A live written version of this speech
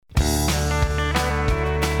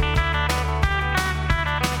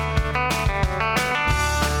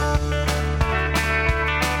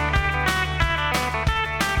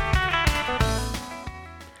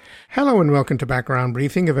Hello and welcome to Background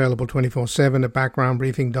Briefing, available 24/7 at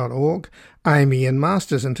backgroundbriefing.org. I'm Ian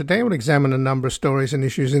Masters, and today we'll examine a number of stories and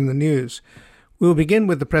issues in the news. We'll begin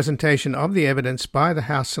with the presentation of the evidence by the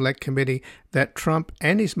House Select Committee that Trump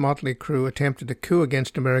and his motley crew attempted a coup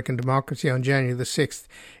against American democracy on January the 6th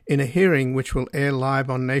in a hearing which will air live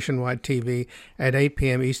on nationwide TV at 8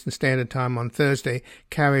 p.m. Eastern Standard Time on Thursday,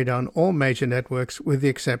 carried on all major networks with the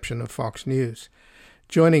exception of Fox News.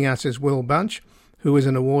 Joining us is Will Bunch, who is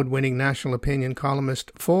an award-winning national opinion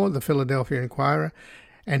columnist for the Philadelphia Inquirer,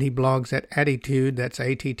 and he blogs at Attitude, that's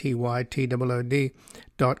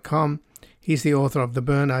ATTYTOOD.com. He's the author of The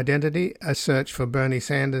Byrne Identity, A Search for Bernie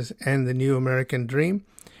Sanders and the New American Dream,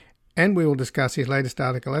 and we will discuss his latest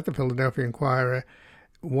article at the Philadelphia Inquirer,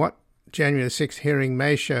 What January 6th Hearing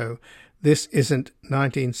May Show, This Isn't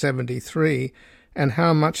 1973, and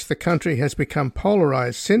how much the country has become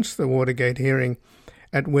polarized since the Watergate hearing,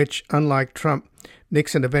 at which, unlike Trump,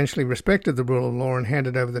 Nixon eventually respected the rule of law and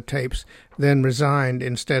handed over the tapes, then resigned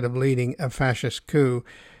instead of leading a fascist coup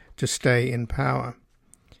to stay in power.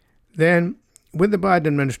 Then, with the Biden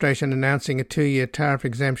administration announcing a 2-year tariff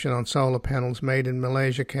exemption on solar panels made in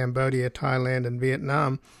Malaysia, Cambodia, Thailand, and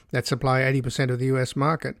Vietnam that supply 80% of the U.S.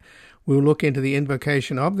 market, we'll look into the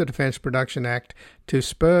invocation of the Defense Production Act to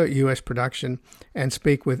spur U.S. production and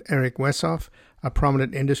speak with Eric Wessoff, a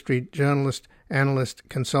prominent industry journalist, analyst,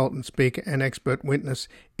 consultant, speaker, and expert witness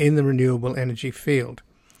in the renewable energy field.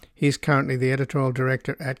 He's currently the editorial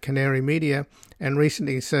director at Canary Media and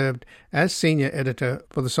recently served as senior editor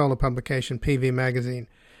for the solar publication PV Magazine.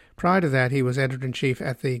 Prior to that, he was editor-in-chief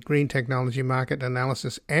at the green technology market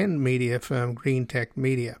analysis and media firm GreenTech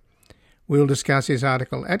Media. We'll discuss his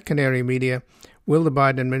article at Canary Media, Will the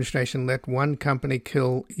Biden Administration Let One Company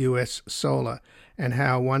Kill U.S. Solar?, and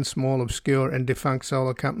how one small, obscure, and defunct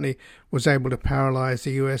solar company was able to paralyze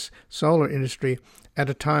the U.S. solar industry at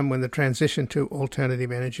a time when the transition to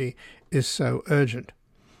alternative energy is so urgent.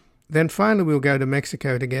 Then finally we'll go to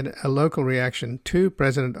Mexico to get a local reaction to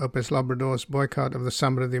President López Obrador's boycott of the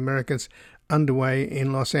Summit of the Americas underway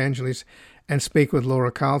in Los Angeles and speak with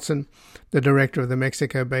Laura Carlson, the director of the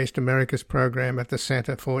Mexico-based Americas program at the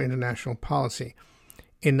Center for International Policy.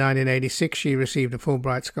 In 1986, she received a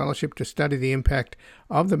Fulbright scholarship to study the impact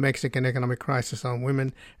of the Mexican economic crisis on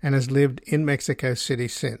women and has lived in Mexico City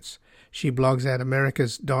since. She blogs at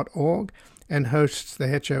americas.org and hosts the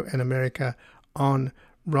Hecho en America on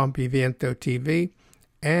Rompimiento TV,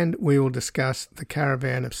 and we will discuss the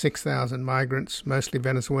caravan of 6,000 migrants, mostly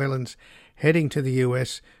Venezuelans, heading to the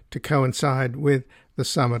U.S. to coincide with the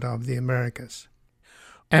Summit of the Americas.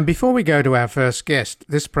 And before we go to our first guest,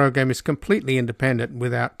 this program is completely independent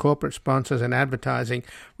without corporate sponsors and advertising,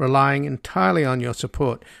 relying entirely on your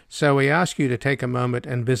support. So we ask you to take a moment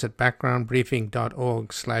and visit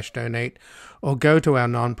backgroundbriefing.org/donate or go to our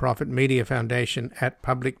nonprofit media foundation at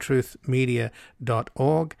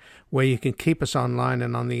publictruthmedia.org, where you can keep us online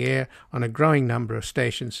and on the air on a growing number of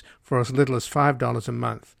stations for as little as $5 a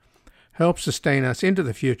month. Help sustain us into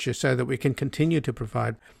the future so that we can continue to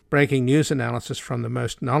provide breaking news analysis from the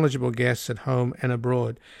most knowledgeable guests at home and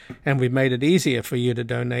abroad. And we've made it easier for you to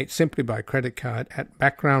donate simply by credit card at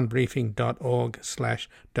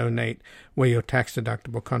backgroundbriefing.org/donate, where your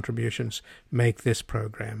tax-deductible contributions make this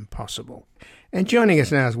program possible. And joining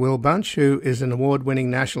us now is Will Bunch, who is an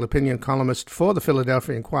award-winning national opinion columnist for the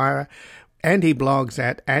Philadelphia Inquirer, and he blogs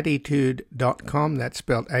at attitude.com, that's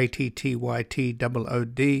spelled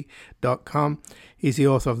ATTYTOOD.com. He's the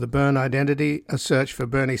author of The Byrne Identity, A Search for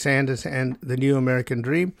Bernie Sanders and the New American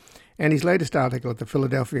Dream, and his latest article at the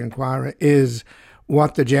Philadelphia Inquirer is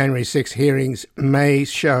What the January 6 Hearings May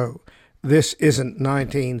Show. This Isn't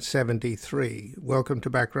 1973. Welcome to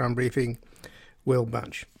Background Briefing, Will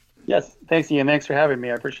Bunch. Yes, thanks, Ian. Thanks for having me.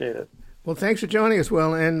 I appreciate it. Well, thanks for joining us,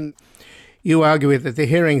 Will, and you argue with that the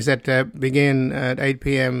hearings that begin at 8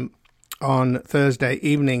 p.m. on Thursday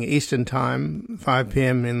evening Eastern Time, 5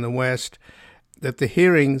 p.m. in the West, that the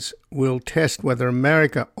hearings will test whether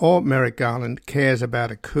America or Merrick Garland cares about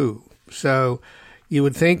a coup. So you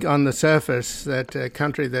would think on the surface that a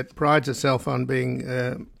country that prides itself on being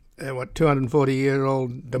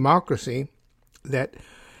 240-year-old democracy that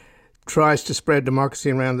tries to spread democracy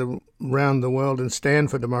around the world and stand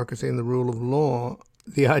for democracy and the rule of law,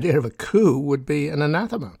 the idea of a coup would be an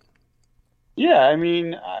anathema. Yeah, I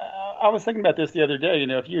mean, I was thinking about this the other day. You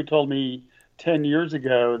know, if you had told me 10 years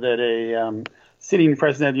ago that a sitting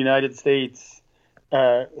president of the United States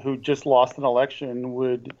who just lost an election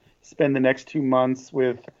would spend the next 2 months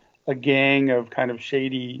with a gang of kind of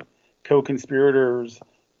shady co-conspirators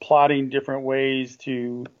plotting different ways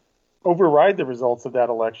to override the results of that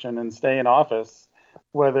election and stay in office,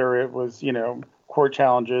 whether it was, court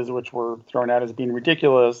challenges, which were thrown out as being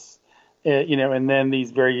ridiculous, and then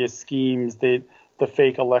these various schemes that the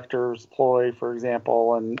fake electors ploy, for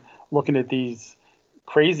example, and looking at these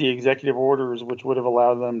crazy executive orders, which would have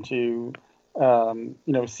allowed them to,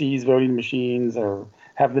 seize voting machines or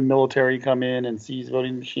have the military come in and seize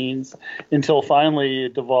voting machines, until finally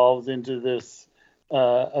it devolves into this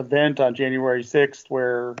event on January 6th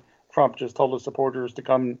where Trump just told his supporters to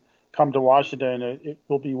come to Washington. It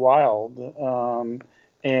will be wild.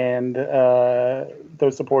 And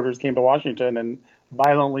those supporters came to Washington and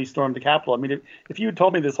violently stormed the Capitol. I mean, if you had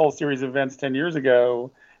told me this whole series of events 10 years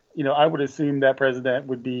ago, I would assume that president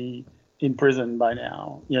would be in prison by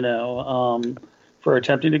now, for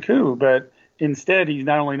attempting a coup. But instead, he's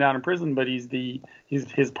not only not in prison, but he's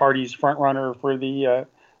his party's front runner for the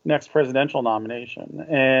next presidential nomination.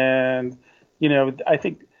 And, I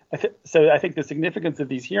think the significance of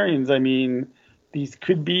these hearings, I mean, these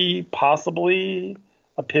could be possibly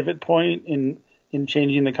a pivot point in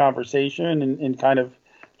changing the conversation and kind of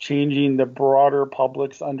changing the broader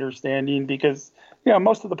public's understanding, because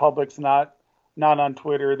most of the public's not on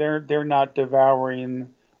Twitter. They're not devouring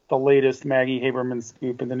the latest Maggie Haberman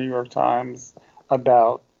scoop in the New York Times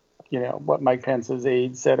about what Mike Pence's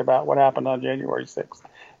aide said about what happened on January 6th.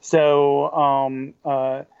 So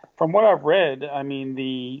from what I've read, I mean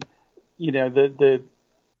the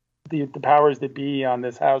powers that be on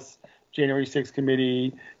this House January 6th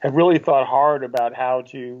committee have really thought hard about how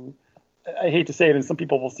to, I hate to say it, and some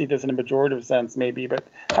people will see this in a pejorative sense maybe, but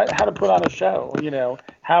how to put on a show,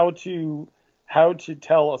 how to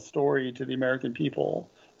tell a story to the American people.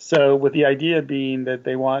 So with the idea being that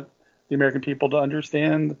they want the American people to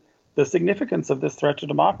understand the significance of this threat to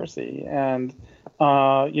democracy. And,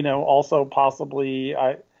 also possibly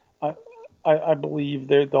I believe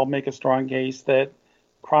they'll make a strong case that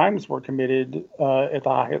crimes were committed at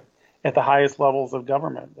the highest levels of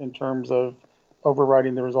government in terms of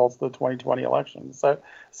overriding the results of the 2020 election. So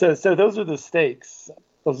those are the stakes.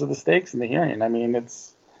 Those are the stakes in the hearing. I mean,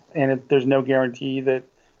 there's no guarantee that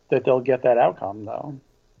they'll get that outcome, though.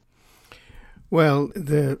 Well,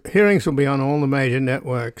 the hearings will be on all the major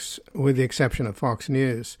networks, with the exception of Fox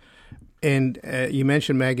News. And you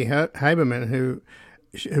mentioned Maggie Haberman, who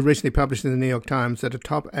recently published in the New York Times that a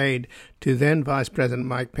top aide to then Vice President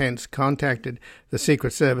Mike Pence contacted the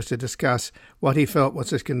Secret Service to discuss what he felt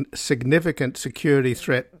was a significant security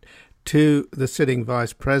threat to the sitting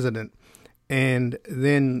vice president. And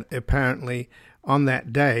then apparently on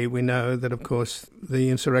that day, we know that, of course, the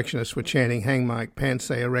insurrectionists were chanting, "Hang Mike Pence."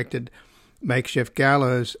 They erected makeshift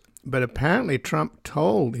gallows. But apparently Trump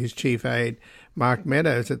told his chief aide, Mark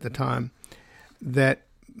Meadows, at the time, that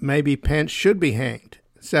maybe Pence should be hanged.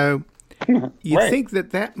 So you right. think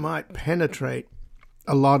that might penetrate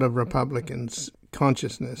a lot of Republicans'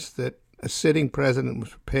 consciousness, that a sitting president was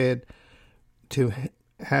prepared to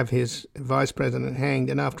have his vice president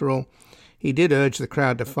hanged. And after all, he did urge the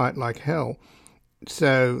crowd to fight like hell.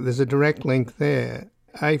 So there's a direct link there.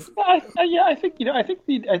 I think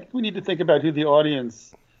we need to think about who the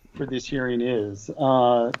audience for this hearing is.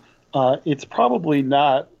 It's probably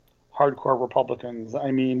not hardcore Republicans.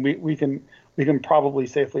 I mean, we can probably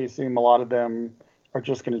safely assume a lot of them are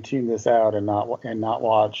just going to tune this out and not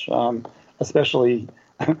watch, especially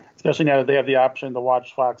now that they have the option to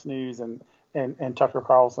watch Fox News and Tucker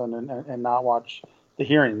Carlson and not watch the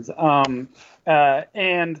hearings. And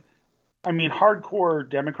I mean, hardcore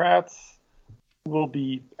Democrats will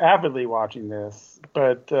be avidly watching this,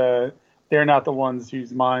 but they're not the ones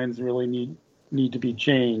whose minds really need to be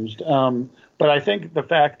changed. But I think the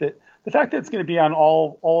fact that it's going to be on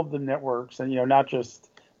all of the networks, and not just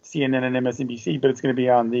CNN and MSNBC, but it's going to be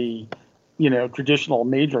on the traditional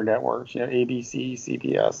major networks, ABC,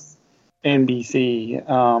 CBS, NBC.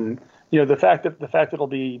 The fact that it'll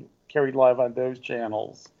be carried live on those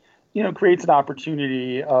channels, creates an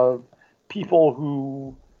opportunity of people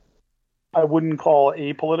who I wouldn't call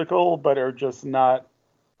apolitical, but are just not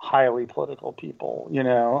highly political people.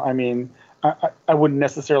 I mean, I wouldn't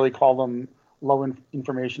necessarily call them low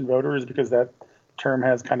information voters, because that term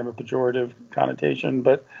has kind of a pejorative connotation.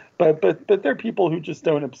 But they're people who just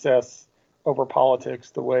don't obsess over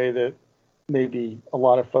politics the way that maybe a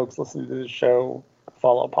lot of folks listening to this show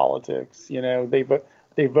follow politics.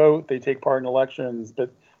 They vote, they take part in elections,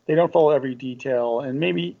 but they don't follow every detail. And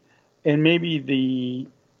maybe the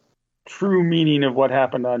true meaning of what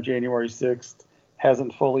happened on January 6th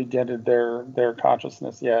hasn't fully dented their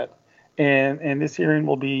consciousness yet. And this hearing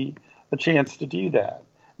will be a chance to do that.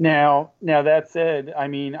 Now that said, I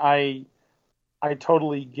mean, I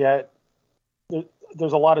totally get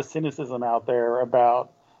there's a lot of cynicism out there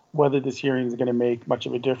about whether this hearing is going to make much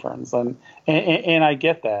of a difference. And I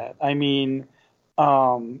get that. I mean,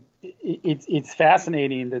 it's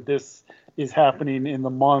fascinating that this is happening in the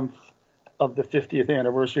month of the 50th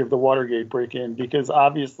anniversary of the Watergate break-in, because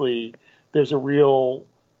obviously there's a real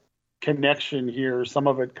connection here, some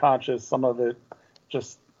of it conscious, some of it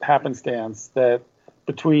just happenstance, that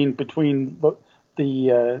between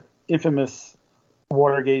the infamous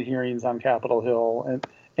Watergate hearings on Capitol Hill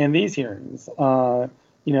and these hearings.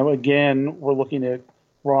 Again, we're looking at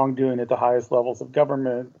wrongdoing at the highest levels of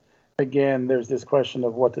government. Again, there's this question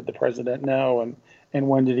of what did the president know and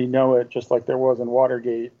when did he know it, just like there was in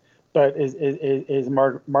Watergate. But as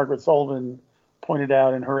Margaret Sullivan pointed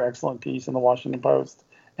out in her excellent piece in the Washington Post,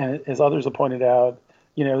 and as others have pointed out,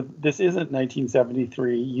 this isn't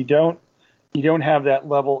 1973. You don't have that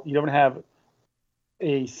level. You don't have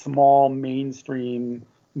a small mainstream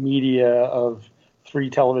media of 3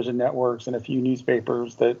 television networks and a few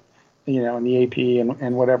newspapers that, and the AP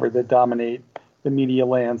and whatever, that dominate the media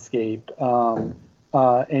landscape.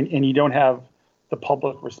 And you don't have the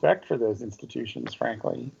public respect for those institutions,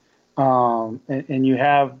 frankly. And you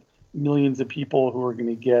have millions of people who are going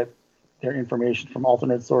to get their information from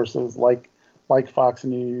alternate sources like Fox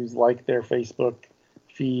News, like their Facebook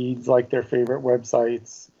feeds, like their favorite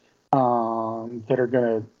websites, that are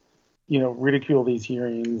going to, ridicule these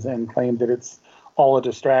hearings and claim that it's all a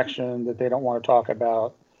distraction, that they don't want to talk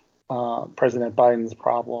about President Biden's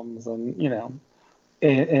problems, and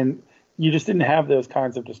you just didn't have those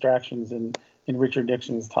kinds of distractions in Richard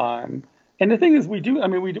Nixon's time. And the thing is, we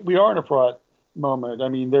are in a fraught moment. I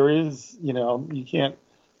mean, there is, you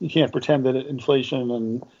can't pretend that inflation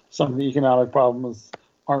and some of the economic problems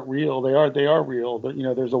aren't real. They are real. But,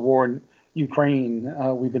 there's a war in Ukraine.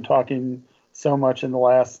 We've been talking so much in the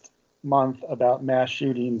last month about mass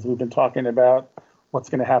shootings. We've been talking about what's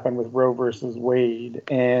going to happen with Roe versus Wade.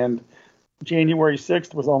 And January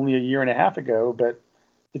 6th was only a year and a half ago, but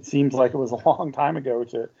it seems like it was a long time ago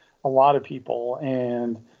to a lot of people.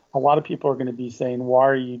 And a lot of people are going to be saying, why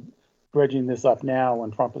are you dredging this up now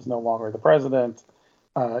when Trump is no longer the president?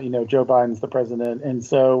 Joe Biden's the president. And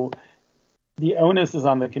so the onus is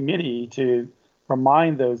on the committee to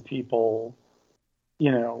remind those people,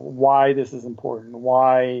 why this is important,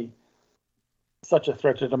 why such a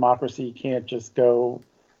threat to democracy can't just go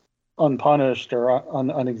unpunished or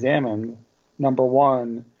unexamined, number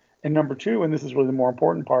one. And number two, and this is really the more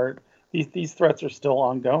important part, these threats are still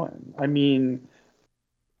ongoing. I mean,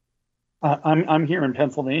 I'm here in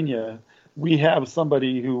Pennsylvania. We have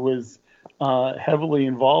somebody who was heavily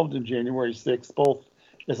involved in January 6th, both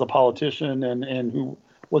as a politician and who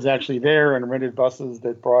was actually there and rented buses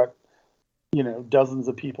that brought, dozens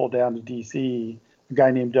of people down to D.C., a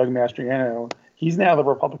guy named Doug Mastriano. He's now the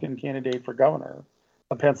Republican candidate for governor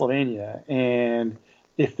of Pennsylvania. And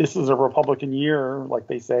if this is a Republican year, like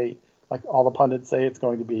they say, like all the pundits say it's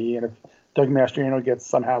going to be, and if Doug Mastriano gets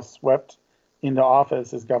somehow swept into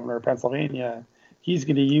office as governor of Pennsylvania, he's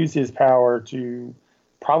going to use his power to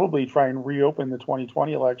probably try and reopen the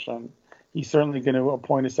 2020 election. He's certainly going to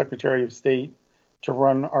appoint a Secretary of State to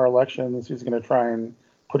run our elections, who's going to try and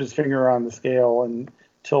put his finger on the scale and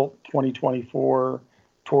tilt 2024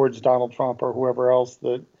 towards Donald Trump or whoever else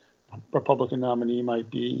the Republican nominee might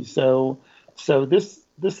be. So this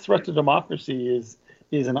threat to democracy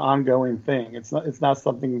is an ongoing thing. It's not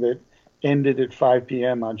something that ended at 5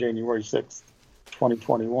 p.m. on January 6th,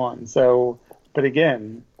 2021. So, but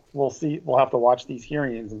again, we'll see. We'll have to watch these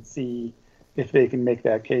hearings and see if they can make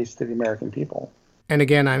that case to the American people. And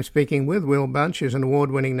again, I'm speaking with Will Bunch, who's an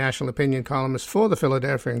award-winning national opinion columnist for the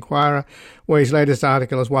Philadelphia Inquirer, where his latest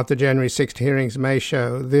article is What the January 6th Hearings May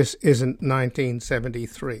Show. This isn't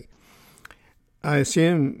 1973. I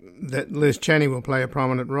assume that Liz Cheney will play a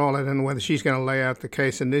prominent role. I don't know whether she's going to lay out the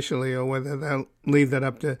case initially or whether they'll leave that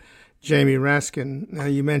up to Jamie Raskin. Now,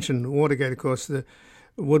 you mentioned Watergate, of course. The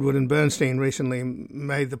Woodward and Bernstein recently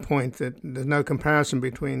made the point that there's no comparison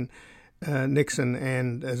between Nixon,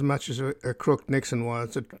 and as much as a crook Nixon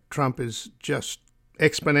was, that Trump is just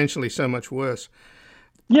exponentially so much worse.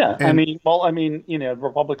 Yeah,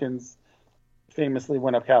 Republicans famously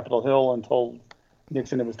went up Capitol Hill and told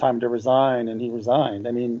Nixon it was time to resign, and he resigned.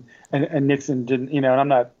 I mean, and Nixon didn't,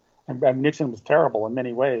 Nixon was terrible in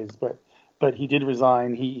many ways, but he did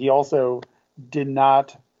resign. He also did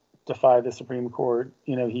not defy the Supreme Court.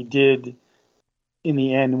 He did, in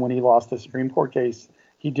the end, when he lost the Supreme Court case,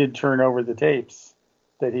 he did turn over the tapes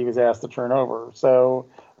that he was asked to turn over. So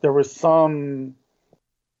there was some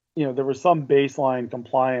baseline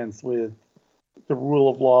compliance with the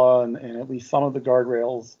rule of law and at least some of the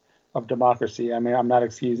guardrails of democracy. I mean, I'm not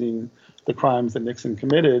excusing the crimes that Nixon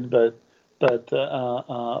committed, but But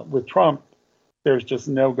with Trump, there's just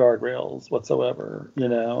no guardrails whatsoever.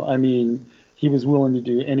 I mean, he was willing to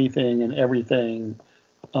do anything and everything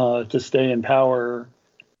to stay in power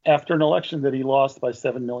after an election that he lost by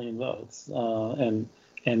 7 million votes and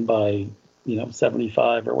by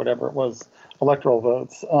 75 or whatever it was electoral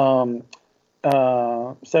votes. So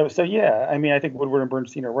yeah, I mean, I think Woodward and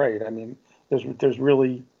Bernstein are right. I mean, there's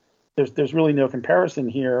really no comparison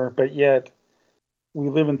here, but yet we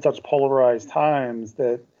live in such polarized times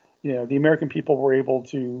that the American people were able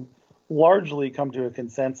to largely come to a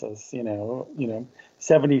consensus.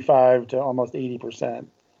 75 to almost 80%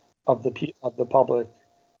 of the public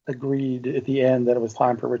agreed at the end that it was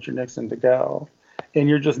time for Richard Nixon to go, and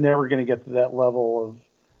you're just never going to get to that level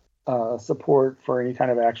of support for any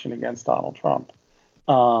kind of action against Donald Trump.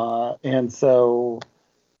 And so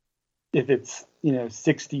if it's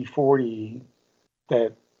 60-40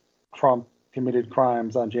 that Trump committed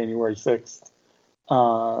crimes on January 6th,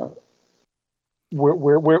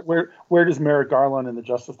 where does Merrick Garland and the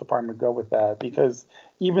Justice Department go with that? Because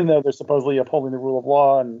even though they're supposedly upholding the rule of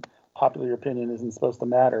law and popular opinion isn't supposed to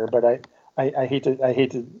matter, but I hate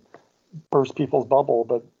to burst people's bubble,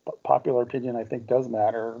 but popular opinion I think does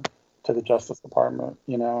matter to the Justice Department.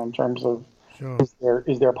 In terms of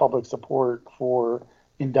is there public support for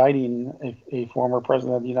indicting a former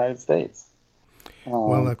president of the United States?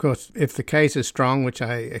 Well, of course, if the case is strong, which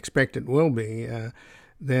I expect it will be,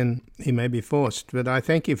 then he may be forced. But I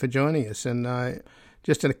thank you for joining us. And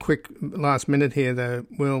just in a quick last minute here, though,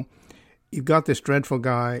 Will, you've got this dreadful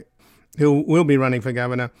guy who will be running for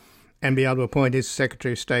governor and be able to appoint his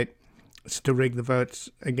Secretary of State to rig the votes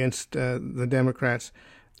against the Democrats.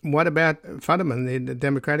 What about Fetterman, the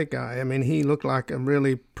Democratic guy? I mean, he looked like a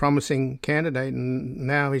really promising candidate, and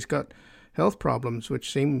now he's got health problems,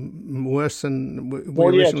 which seem worse than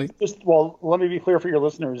originally. Well, let me be clear for your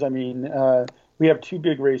listeners. I mean, we have two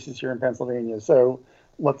big races here in Pennsylvania, so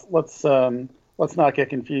let's not get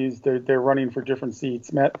confused. They're running for different seats.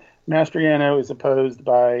 Mastriano is opposed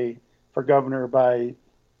for governor by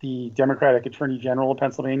the Democratic Attorney General of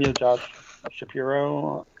Pennsylvania, Josh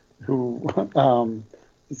Shapiro, who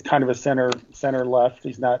is kind of a center left.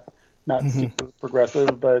 He's not super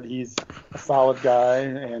progressive, but he's a solid guy,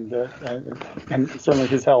 and certainly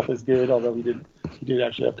his health is good. Although he did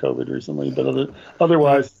actually have COVID recently, but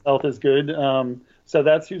otherwise his health is good. So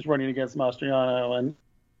that's who's running against Mastriano,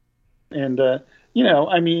 and I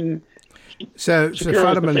mean, so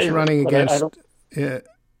Fetterman's running against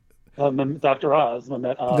Dr. Oz,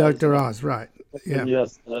 Mehmet Oz. Dr. Oz, right? Yeah.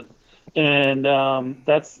 Yes, and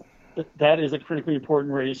that is a critically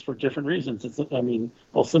important race for different reasons. It's,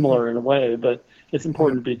 similar in a way, but it's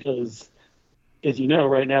important because, as you know,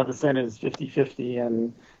 right now the Senate is 50-50,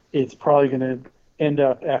 and it's probably going to end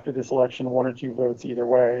up after this election 1 or 2 votes either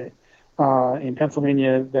way. In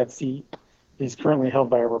Pennsylvania, that seat is currently held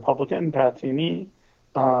by a Republican, Pat Toomey.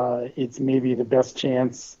 It's maybe the best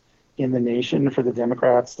chance in the nation for the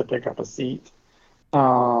Democrats to pick up a seat.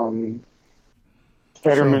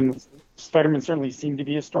 Fetterman certainly seemed to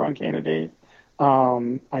be a strong candidate.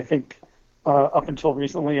 I think up until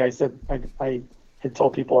recently, I said I had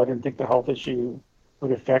told people I didn't think the health issue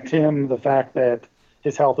would affect him. The fact that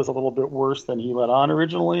his health is a little bit worse than he let on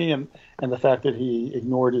originally, and the fact that he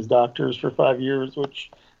ignored his doctors for 5 years, which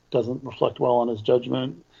doesn't reflect well on his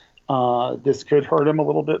judgment. This could hurt him a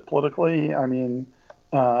little bit politically. I mean,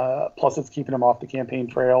 plus it's keeping him off the campaign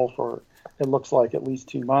trail for, it looks like, at least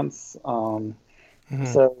 2 months.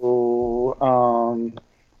 So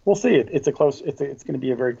we'll see. It's going to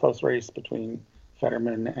be a very close race between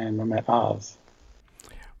Fetterman and Mehmet Oz.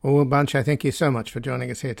 Well, Will Bunch, I thank you so much for joining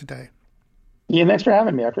us here today. Ian, thanks for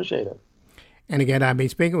having me. I appreciate it. And again, I've been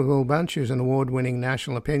speaking with Will Bunch, who's an award-winning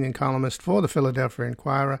national opinion columnist for the Philadelphia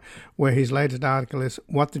Inquirer, where his latest article is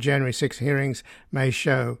What the January 6 Hearings May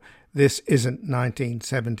Show. This Isn't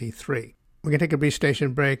 1973. We're going to take a brief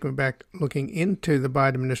station break. We're back looking into the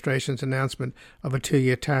Biden administration's announcement of a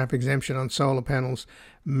 2-year tariff exemption on solar panels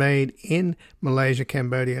made in Malaysia,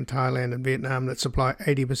 Cambodia, and Thailand and Vietnam that supply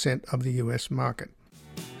 80% of the U.S. market.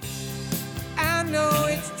 I know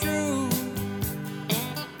it's true.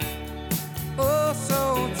 Oh,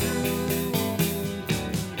 so true.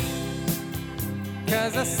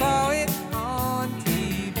 'Cause I saw it on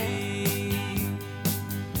TV.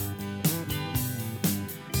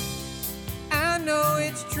 I know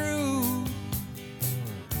it's true.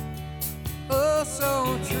 Oh,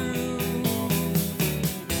 so true.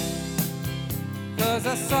 'Cause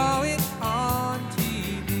I saw it on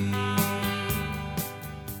TV.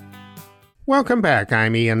 Welcome back.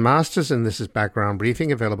 I'm Ian Masters, and this is Background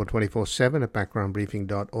Briefing, available 24/7 at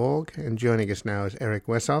backgroundbriefing.org. And joining us now is Eric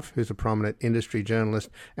Wessoff, who's a prominent industry journalist,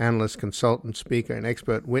 analyst, consultant, speaker, and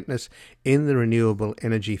expert witness in the renewable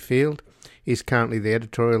energy field. He's currently the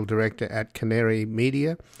editorial director at Canary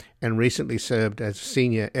Media and recently served as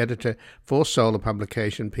senior editor for solar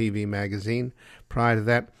publication PV Magazine. Prior to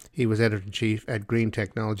that, he was editor-in-chief at green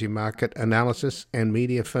technology market analysis and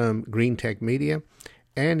media firm Greentech Media.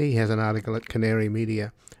 And he has an article at Canary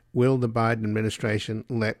Media, Will the Biden Administration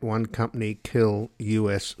Let One Company Kill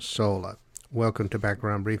U.S. Solar? Welcome to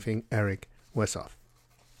Background Briefing, Eric Wessoff.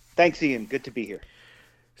 Thanks, Ian. Good to be here.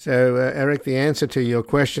 So, Eric, the answer to your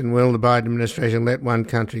question, will the Biden administration let one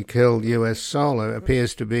country kill U.S. solar,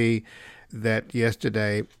 appears to be that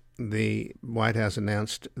yesterday the White House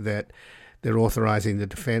announced that they're authorizing the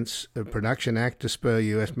Defense Production Act to spur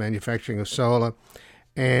U.S. manufacturing of solar,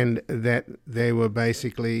 and that they were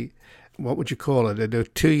basically, what would you call it, a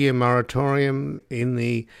 2-year moratorium in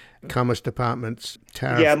the Commerce Department's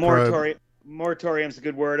tariff probe. Moratorium's a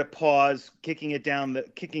good word. A pause, kicking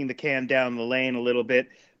the can down the lane a little bit.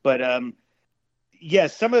 But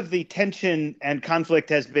yes, some of the tension and conflict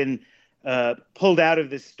has been pulled out of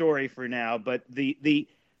this story for now. But the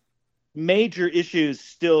major issues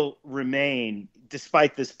still remain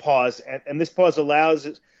despite this pause, and this pause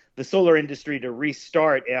allows the solar industry to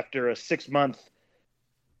restart after a 6-month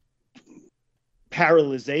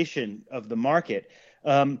paralyzation of the market.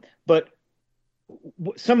 But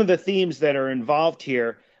some of the themes that are involved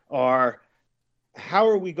here are, how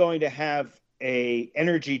are we going to have a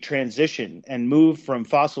energy transition and move from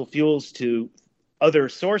fossil fuels to other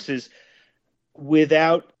sources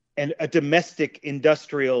without a domestic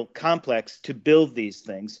industrial complex to build these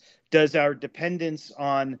things? Does our dependence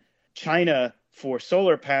on China for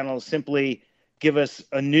solar panels simply give us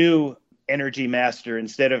a new energy master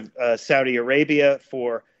instead of Saudi Arabia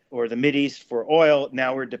or the Mideast for oil?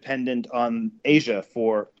 Now we're dependent on Asia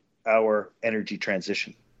for our energy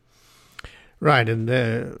transition. Right, and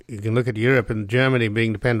you can look at Europe and Germany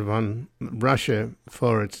being dependent on Russia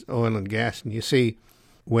for its oil and gas, and you see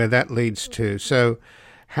where that leads to. So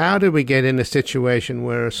how do we get in a situation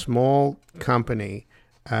where a small company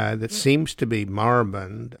that seems to be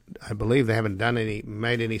moribund, I believe they haven't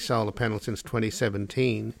made any solar panels since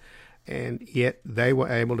 2017, and yet they were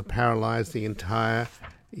able to paralyze the entire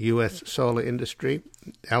U.S. solar industry,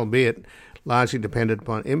 albeit largely dependent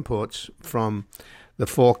upon imports from the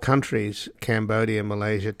 4 countries, Cambodia,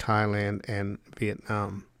 Malaysia, Thailand, and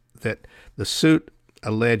Vietnam, that the suit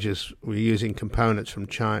alleges we're using components from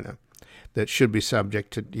China that should be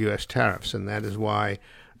subject to U.S. tariffs, and that is why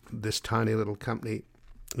this tiny little company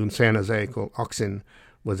in San Jose called Oxin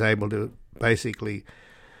was able to basically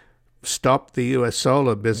stop the U.S.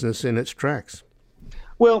 solar business in its tracks.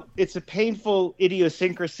 Well, it's a painful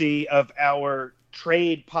idiosyncrasy of our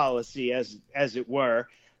trade policy, as it were,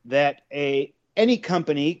 that any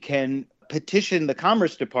company can petition the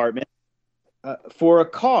Commerce Department for a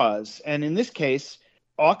cause. And in this case,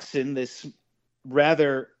 Oxin, this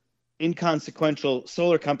rather inconsequential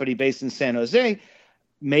solar company based in San Jose,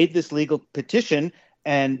 made this legal petition.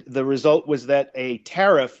 And the result was that a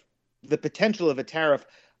tariff, the potential of a tariff,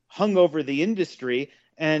 hung over the industry,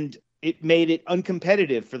 and it made it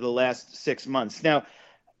uncompetitive for the last 6 months. Now,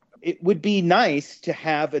 it would be nice to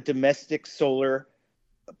have a domestic solar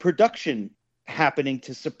production happening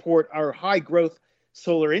to support our high growth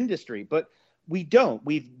solar industry, but we don't.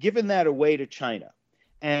 We've given that away to China.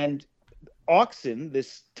 And Oxin,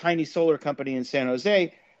 this tiny solar company in San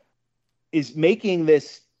Jose, is making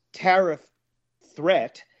this tariff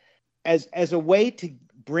threat as a way to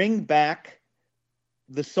bring back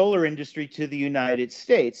the solar industry to the United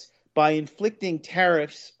States by inflicting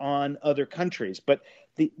tariffs on other countries. But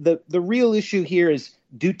the real issue here is,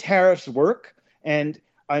 do tariffs work? And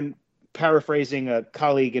I'm paraphrasing a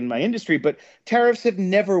colleague in my industry, but tariffs have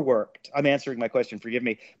never worked. I'm answering my question, forgive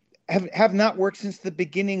me. Have not worked since the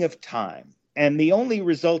beginning of time. And the only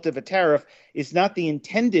result of a tariff is not the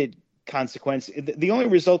intended consequence. The only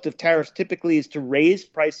result of tariffs typically is to raise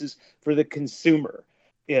prices for the consumer.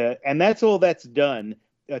 And that's all that's done.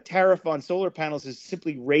 A tariff on solar panels has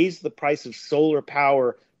simply raised the price of solar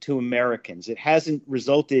power to Americans. It hasn't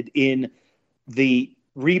resulted in the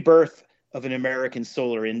rebirth of an American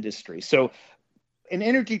solar industry. So an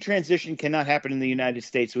energy transition cannot happen in the United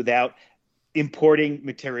States without importing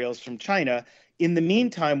materials from China. In the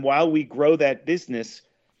meantime, while we grow that business,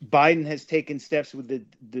 Biden has taken steps with the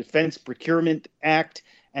Defense Procurement Act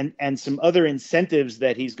and some other incentives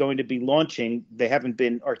that he's going to be launching. They haven't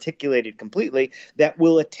been articulated completely, that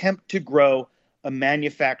will attempt to grow a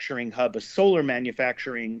manufacturing hub, a solar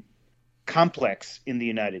manufacturing complex in the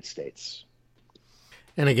United States.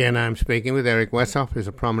 And again, I'm speaking with Eric Westhoff, who's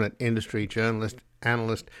a prominent industry journalist,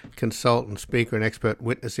 analyst, consultant, speaker, and expert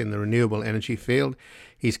witness in the renewable energy field.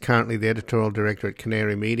 He's currently the editorial director at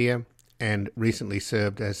Canary Media and recently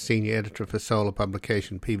served as senior editor for solar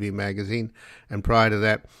publication PV Magazine. And prior to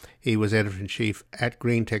that, he was editor-in-chief at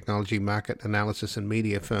green technology market analysis and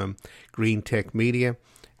media firm Green Tech Media.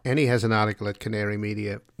 And he has an article at Canary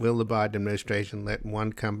Media, Will the Biden Administration Let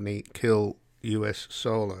One Company Kill U.S.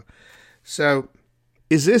 Solar? So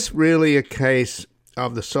is this really a case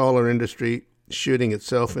of the solar industry shooting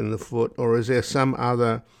itself in the foot, or is there some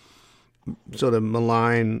other sort of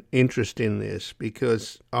malign interest in this?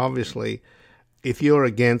 Because obviously, if you're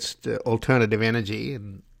against alternative energy,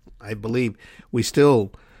 and I believe we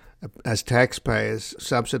still, as taxpayers,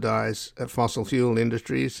 subsidize fossil fuel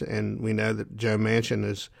industries, and we know that Joe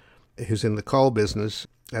Manchin, who's in the coal business,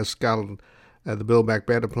 has scuttled the Build Back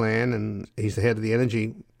Better plan, and he's the head of the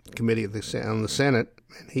Energy Committee on the Senate,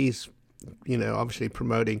 and he's, obviously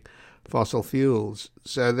promoting fossil fuels.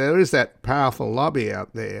 So there is that powerful lobby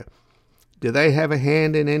out there. Do they have a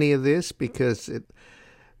hand in any of this? Because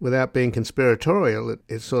without being conspiratorial,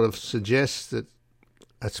 it sort of suggests that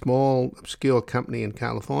a small, obscure company in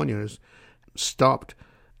California has stopped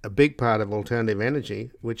a big part of alternative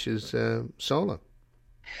energy, which is solar.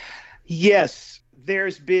 Yes,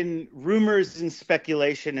 there's been rumors and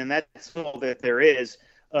speculation, and that's all that there is,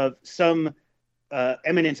 of some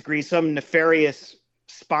eminent degree, some nefarious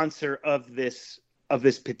sponsor of this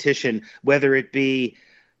petition, whether it be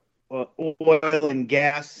oil and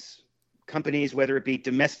gas companies, whether it be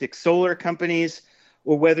domestic solar companies,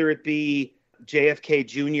 or whether it be JFK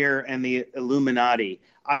Jr. and the Illuminati.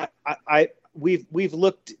 We've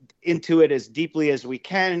looked into it as deeply as we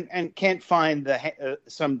can and can't find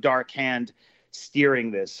some dark hand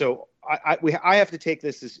steering this. So I have to take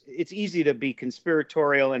this as, it's easy to be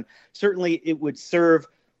conspiratorial, and certainly it would serve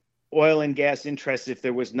oil and gas interests if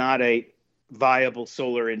there was not a viable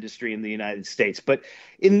solar industry in the United States. But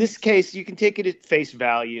in this case, you can take it at face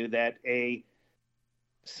value that a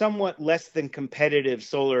somewhat less than competitive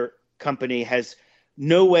solar company has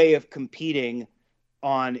no way of competing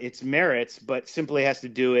on its merits, but simply has to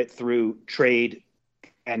do it through trade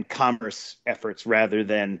and commerce efforts rather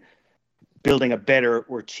than building a better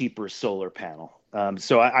or cheaper solar panel.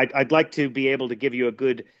 So I'd like to be able to give you a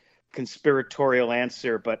good conspiratorial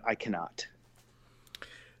answer, but I cannot.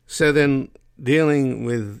 So then, dealing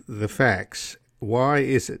with the facts, why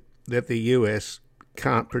is it that the U.S.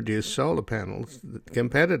 can't produce solar panels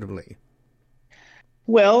competitively?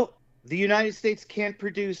 Well, the United States can't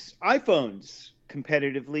produce iPhones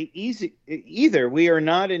competitively either. We are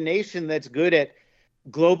not a nation that's good at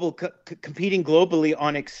competing globally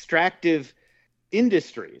on extractive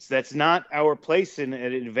industries. That's not our place in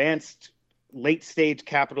an advanced late-stage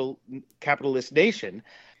capitalist nation.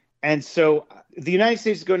 And so the United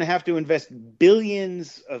States is going to have to invest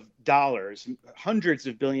billions of dollars, hundreds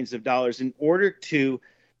of billions of dollars, in order to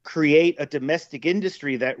create a domestic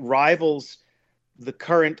industry that rivals the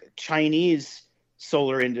current Chinese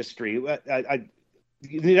solar industry. The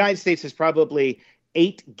United States has probably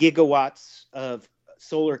 8 gigawatts of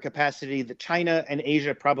solar capacity. That China and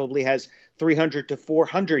Asia probably has 300 to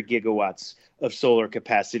 400 gigawatts of solar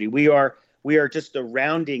capacity. We are just a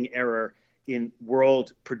rounding error in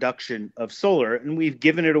world production of solar, and we've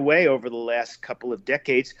given it away over the last couple of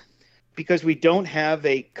decades because we don't have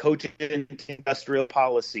a cogent industrial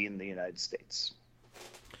policy in the United States.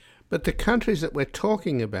 But the countries that we're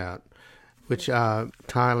talking about, which are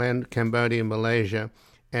Thailand, Cambodia, Malaysia,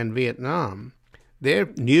 and Vietnam, they're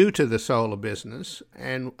new to the solar business,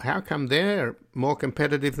 and how come they're more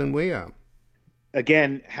competitive than we are?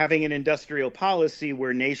 Again, having an industrial policy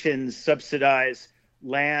where nations subsidize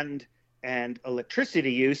land and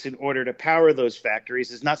electricity use in order to power those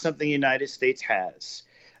factories is not something the United States has.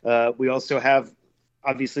 We also have,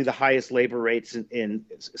 obviously, the highest labor rates in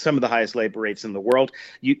some of the highest labor rates in the world.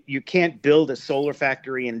 You can't build a solar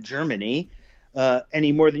factory in Germany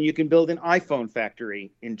any more than you can build an iPhone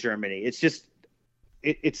factory in Germany.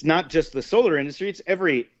 It's not just the solar industry; it's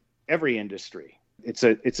every industry.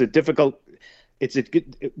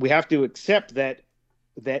 We have to accept that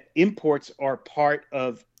imports are part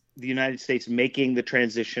of the United States making the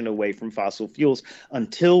transition away from fossil fuels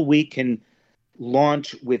until we can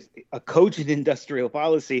launch with a cogent industrial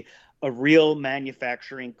policy, a real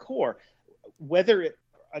manufacturing core. Whether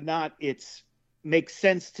or not it makes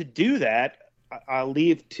sense to do that, I'll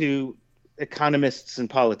leave to economists and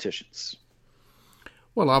politicians.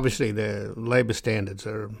 Well, obviously the labor standards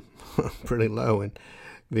are pretty low in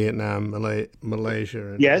Vietnam,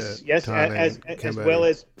 Malaysia, and Yes,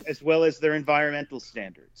 Thailand, as well as their environmental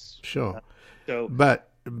standards. Sure. So, but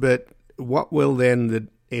what will then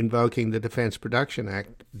invoking the Defense Production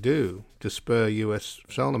Act do to spur U.S.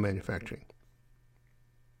 solar manufacturing?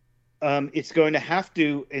 It's going to have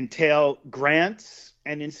to entail grants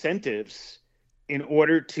and incentives in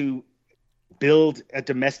order to build a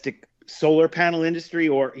domestic solar panel industry.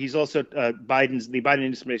 Or he's also the Biden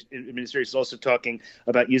administration is also talking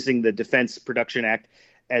about using the Defense Production Act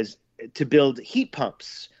as to build heat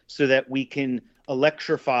pumps so that we can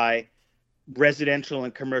electrify residential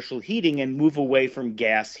and commercial heating and move away from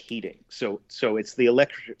gas heating. So it's the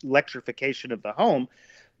electrification of the home.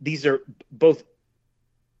 These are both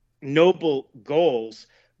noble goals,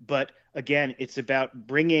 but again, it's about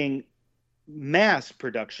bringing mass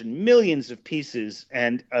production, millions of pieces,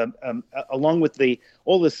 and along with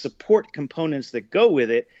all the support components that go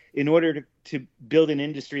with it, in order to build an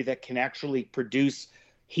industry that can actually produce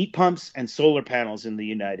heat pumps and solar panels in the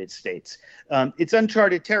United States. It's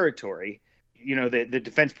uncharted territory. You know, the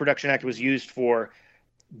Defense Production Act was used for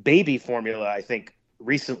baby formula, I think,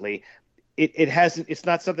 recently. It's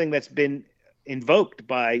not something that's been invoked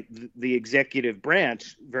by the executive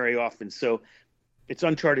branch very often. So it's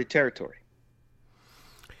uncharted territory.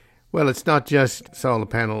 Well, it's not just solar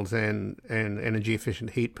panels and energy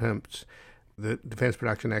efficient heat pumps. The Defense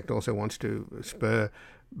Production Act also wants to spur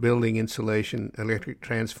building insulation, electric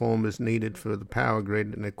transformers needed for the power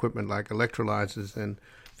grid, and equipment like electrolyzers and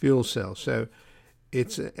fuel cells. So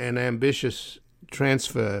it's an ambitious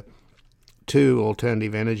transfer to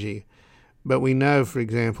alternative energy. But we know, for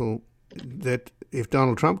example, that if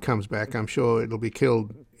Donald Trump comes back, I'm sure it'll be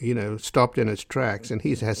killed, stopped in its tracks. And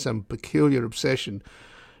he has some peculiar obsession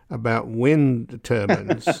about wind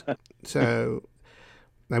turbines. So,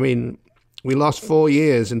 I mean, we lost 4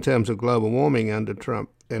 years in terms of global warming under Trump,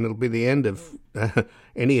 and it'll be the end of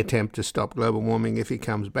any attempt to stop global warming if he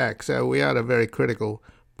comes back. So we are at a very critical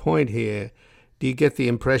point here. Do you get the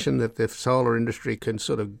impression that the solar industry can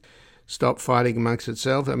sort of stop fighting amongst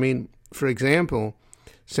itself? I mean, for example,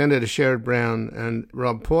 Senator Sherrod Brown and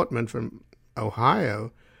Rob Portman from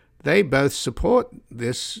Ohio, they both support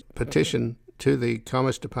this petition to the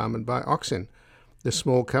Commerce Department by Oxen, the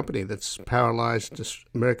small company that's paralyzed the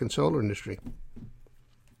American solar industry.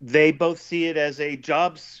 They both see it as a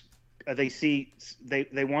jobs. They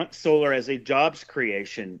want solar as a jobs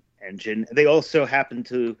creation engine. They also happen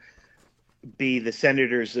to be the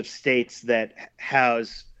senators of states that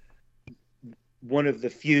house one of the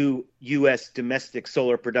few U.S. domestic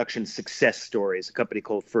solar production success stories, a company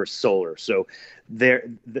called First Solar. So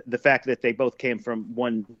the fact that they both came from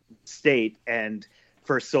one state and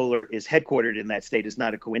First Solar is headquartered in that state is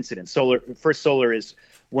not a coincidence. First Solar is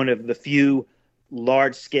one of the few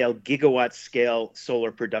large-scale, gigawatt-scale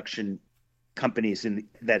solar production companies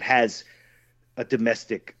that has a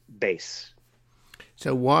domestic base.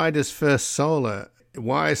 So why is First Solar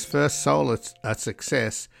a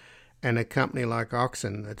success, and a company like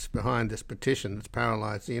Oxen that's behind this petition that's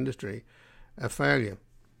paralyzed the industry a failure?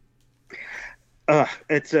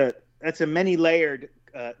 There's a many-layered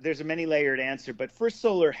answer, but First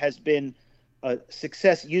Solar has been a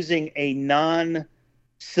success using a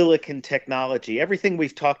non-silicon technology. Everything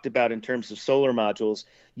we've talked about in terms of solar modules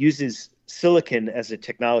uses silicon as a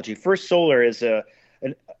technology. First Solar is an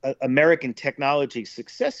American technology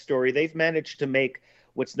success story. They've managed to make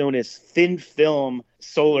what's known as thin film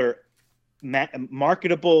solar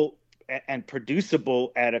marketable and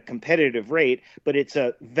producible at a competitive rate, but it's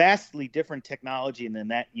a vastly different technology than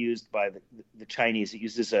that used by the Chinese. It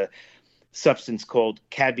uses a substance called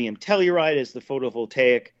cadmium telluride as the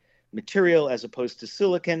photovoltaic material as opposed to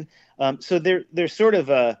silicon. So they're sort of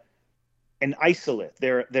an isolate.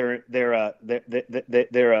 They're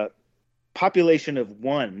a population of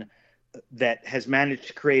one that has managed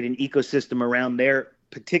to create an ecosystem around their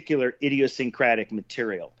particular idiosyncratic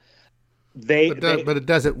material. But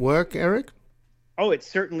does it work, Eric? Oh, it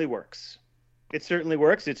certainly works. It certainly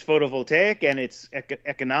works. It's photovoltaic and it's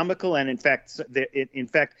economical. And in fact,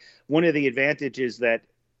 one of the advantages that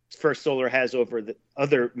First Solar has over the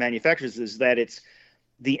other manufacturers is that it's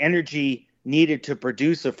the energy needed to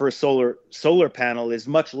produce a First solar panel is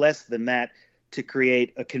much less than that to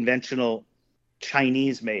create a conventional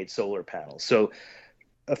Chinese-made solar panel. So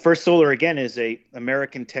First Solar, again, is a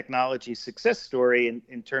American technology success story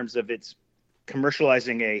in terms of its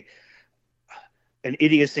commercializing an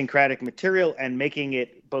idiosyncratic material and making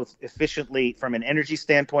it both efficiently from an energy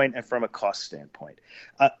standpoint and from a cost standpoint.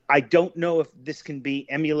 I don't know if this can be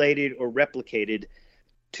emulated or replicated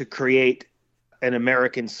to create an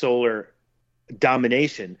American solar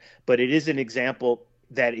domination, but it is an example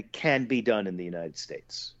that it can be done in the United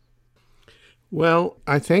States. Well,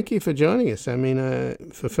 I thank you for joining us. I mean,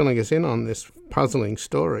 for filling us in on this puzzling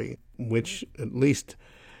story, which at least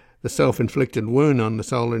the self-inflicted wound on the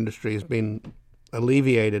solar industry has been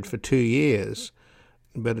alleviated for 2 years.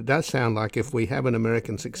 But it does sound like if we have an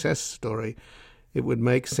American success story, it would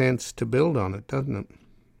make sense to build on it, doesn't it?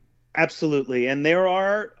 Absolutely. And there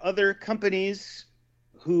are other companies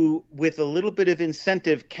who, with a little bit of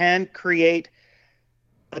incentive, can create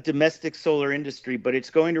a domestic solar industry, but it's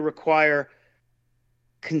going to require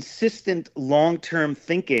consistent long-term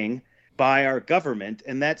thinking by our government.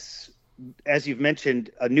 And that's, as you've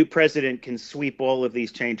mentioned, a new president can sweep all of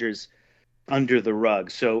these changes under the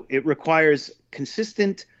rug. So it requires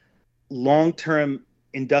consistent long-term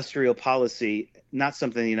industrial policy, not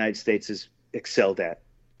something the United States has excelled at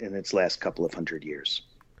in its last couple of 100 years.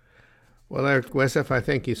 Well, Eric Wessoff, I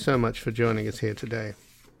thank you so much for joining us here today.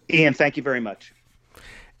 Ian, thank you very much.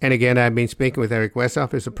 And again, I've been speaking with Eric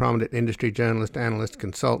Wessoff, who's a prominent industry journalist, analyst,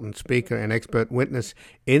 consultant, speaker, and expert witness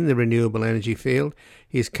in the renewable energy field.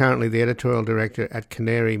 He's currently the editorial director at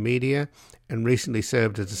Canary Media and recently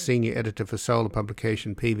served as a senior editor for solar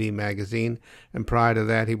publication PV Magazine. And prior to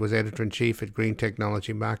that, he was editor-in-chief at green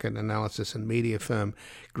technology market analysis and media firm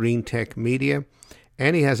Green Tech Media.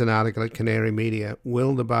 And he has an article at Canary Media,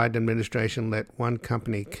 Will the Biden administration let one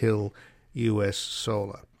company kill U.S.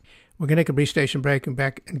 solar? We're going to take a brief station break and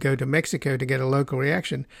back and go to Mexico to get a local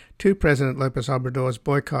reaction to President López Obrador's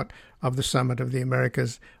boycott of the Summit of the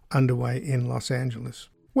Americas underway in Los Angeles.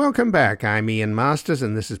 Welcome back. I'm Ian Masters,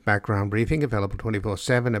 and this is Background Briefing, available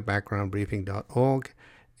 24/7 at backgroundbriefing.org.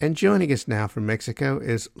 And joining us now from Mexico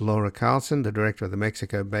is Laura Carlson, the director of the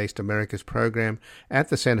Mexico-based Americas program at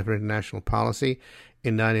the Center for International Policy.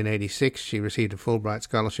 In 1986, she received a Fulbright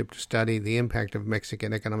scholarship to study the impact of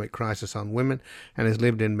Mexican economic crisis on women and has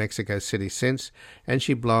lived in Mexico City since. And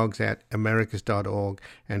she blogs at americas.org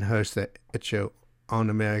and hosts the Hecho on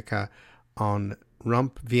America on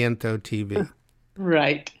Rompviento TV.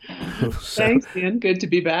 Right. Thanks, Ian. Good to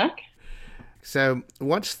be back. So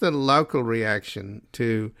what's the local reaction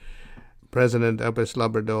to President López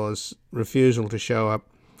Obrador's refusal to show up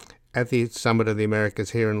at the Summit of the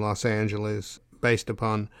Americas here in Los Angeles, based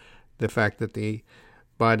upon the fact that the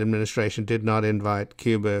Biden administration did not invite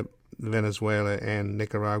Cuba, Venezuela, and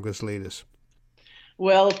Nicaragua's leaders?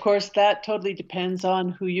 Well, of course, that totally depends on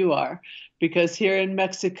who you are, because here in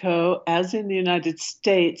Mexico, as in the United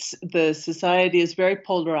States, the society is very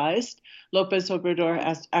polarized. López Obrador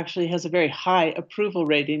actually has a very high approval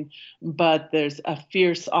rating, but there's a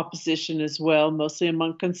fierce opposition as well, mostly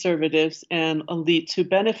among conservatives and elites who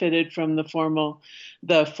benefited from the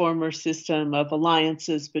former system of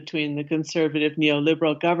alliances between the conservative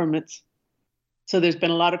neoliberal governments. So there's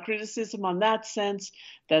been a lot of criticism on that sense,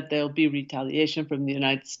 that there'll be retaliation from the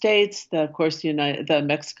United States. Of course, the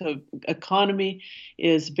Mexico economy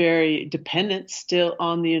is very dependent still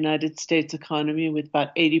on the United States economy, with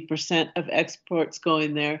about 80% of exports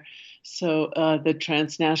going there. So the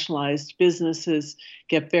transnationalized businesses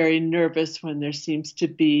get very nervous when there seems to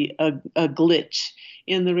be a glitch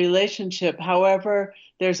in the relationship. However,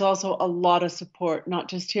 there's also a lot of support, not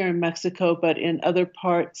just here in Mexico, but in other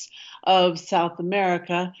parts of South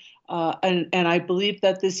America. And I believe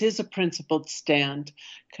that this is a principled stand.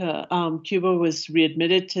 Cuba was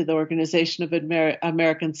readmitted to the Organization of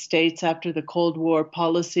American States after the Cold War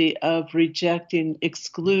policy of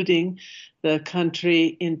excluding the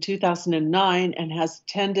country in 2009, and has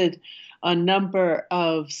attended a number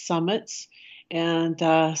of summits. And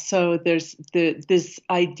so there's this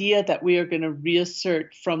idea that we are going to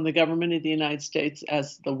reassert from the government of the United States,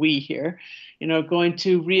 as the we here, going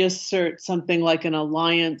to reassert something like an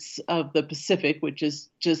alliance of the Pacific, which is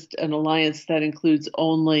just an alliance that includes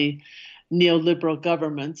only neoliberal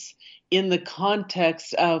governments, in the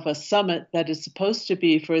context of a summit that is supposed to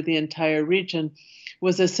be for the entire region,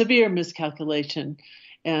 was a severe miscalculation.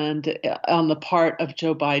 And on the part of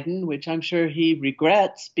Joe Biden, which I'm sure he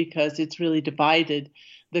regrets, because it's really divided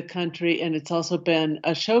the country. And it's also been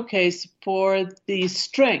a showcase for the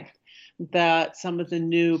strength that some of the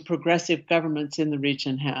new progressive governments in the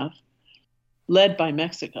region have, led by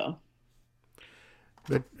Mexico.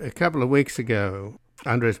 But a couple of weeks ago,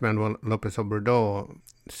 Andrés Manuel López Obrador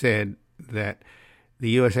said that the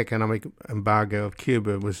U.S. economic embargo of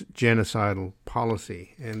Cuba was genocidal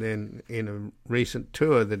policy. And then in a recent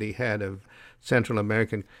tour that he had of Central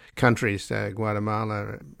American countries,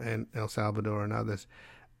 Guatemala and El Salvador and others,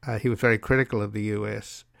 he was very critical of the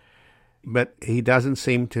U.S. But it doesn't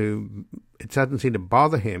seem to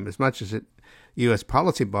bother him as much as U.S.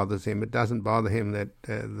 policy bothers him. It doesn't bother him that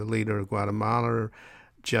the leader of Guatemala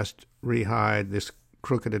just rehired this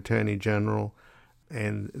crooked attorney general,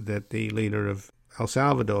 and that the leader of El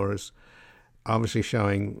Salvador is obviously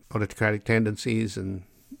showing autocratic tendencies and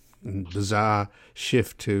bizarre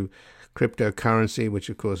shift to cryptocurrency, which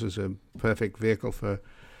of course is a perfect vehicle for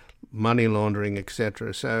money laundering,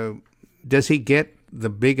 etc. So does he get the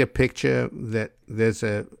bigger picture that there's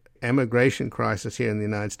a immigration crisis here in the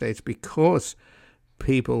United States because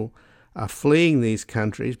people are fleeing these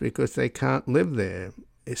countries because they can't live there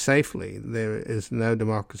safely? There is no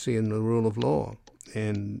democracy and the rule of law.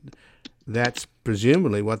 And that's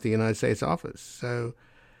presumably what the United States offers. So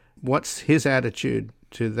what's his attitude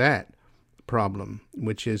to that problem,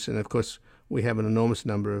 which is, and of course, we have an enormous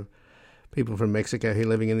number of people from Mexico here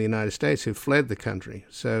living in the United States who fled the country.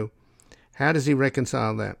 So how does he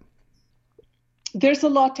reconcile that? There's a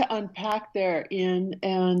lot to unpack there, Ian,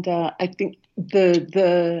 and I think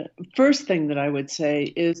the first thing that I would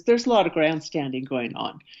say is there's a lot of grandstanding going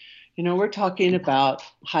on. You know, we're talking about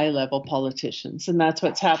high-level politicians, and that's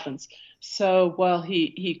what happens. So while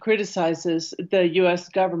he criticizes the U.S.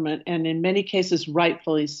 government, and in many cases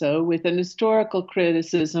rightfully so, with an historical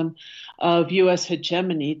criticism of U.S.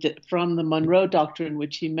 hegemony from the Monroe Doctrine,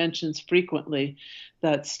 which he mentions frequently,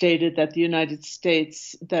 that stated that the United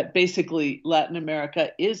States, that basically Latin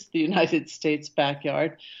America is the United States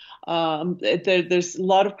backyard. There's a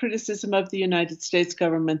lot of criticism of the United States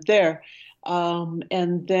government there.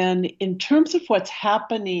 And then in terms of what's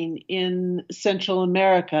happening in Central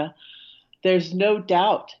America, there's no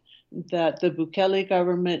doubt that the Bukele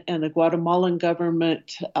government and the Guatemalan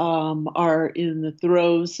government are in the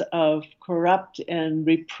throes of corrupt and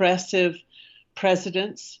repressive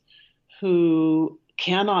presidents who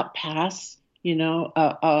cannot pass,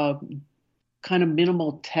 a kind of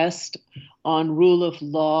minimal test on rule of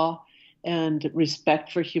law and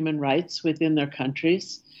respect for human rights within their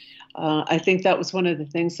countries. I think that was one of the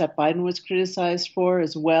things that Biden was criticized for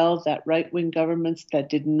as well, that right-wing governments that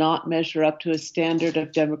did not measure up to a standard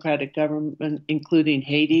of democratic government, including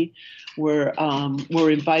Haiti, were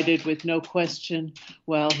invited with no question,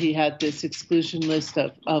 while he had this exclusion list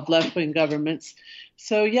of left-wing governments.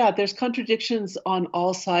 So, yeah, there's contradictions on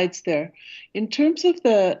all sides there. In terms of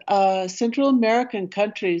the Central American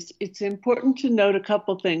countries, it's important to note a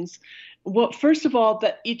couple things. Well, first of all,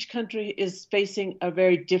 that each country is facing a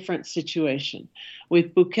very different situation.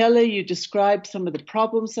 With Bukele, you described some of the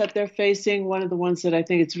problems that they're facing. One of the ones that I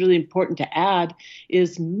think it's really important to add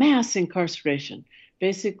is mass incarceration.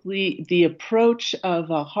 Basically, the approach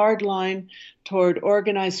of a hard line toward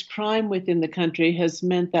organized crime within the country has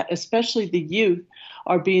meant that especially the youth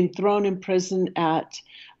are being thrown in prison at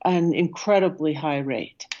an incredibly high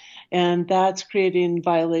rate. And that's creating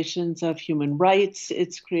violations of human rights.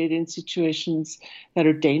 It's creating situations that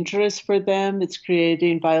are dangerous for them. It's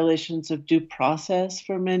creating violations of due process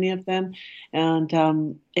for many of them. And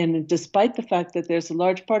despite the fact that there's a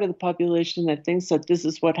large part of the population that thinks that this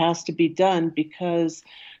is what has to be done because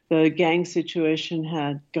the gang situation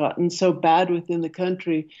had gotten so bad within the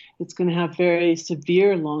country, it's going to have very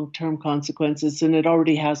severe long-term consequences, and it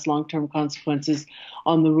already has long-term consequences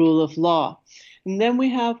on the rule of law. And then we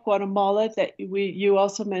have Guatemala that you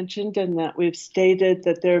also mentioned, and that we've stated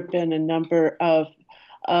that there have been a number of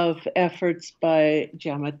efforts by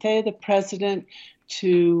Giammattei, the president,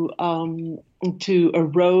 to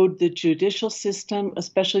erode the judicial system,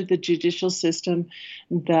 especially the judicial system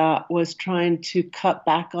that was trying to cut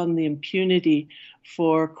back on the impunity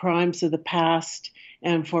for crimes of the past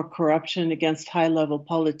and for corruption against high-level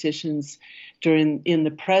politicians in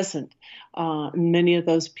the present. Many of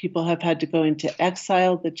those people have had to go into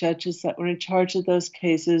exile, the judges that were in charge of those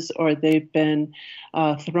cases, or they've been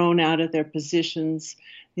thrown out of their positions.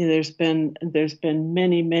 There's been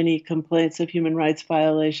many, many complaints of human rights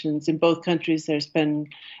violations. In both countries, there's been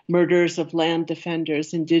murders of land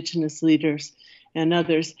defenders, indigenous leaders, and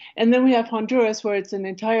others. And then we have Honduras, where it's an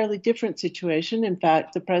entirely different situation. In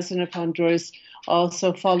fact, the president of Honduras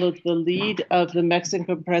also followed the lead of the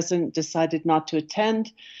Mexican president, decided not to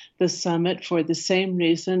attend the summit for the same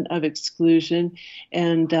reason of exclusion.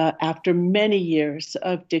 And after many years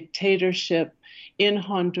of dictatorship in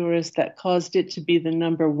Honduras that caused it to be the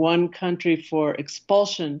number one country for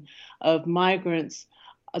expulsion of migrants,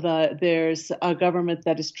 there's a government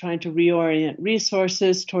that is trying to reorient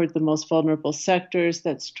resources toward the most vulnerable sectors,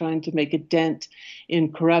 that's trying to make a dent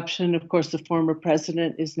in corruption. Of course, the former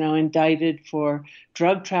president is now indicted for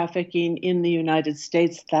drug trafficking in the United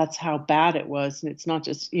States. That's how bad it was. And it's not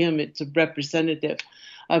just him, it's a representative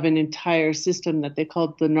of an entire system that they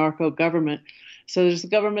called the narco government. So there's a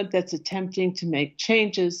government that's attempting to make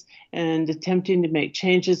changes, and attempting to make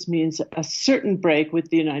changes means a certain break with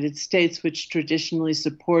the United States, which traditionally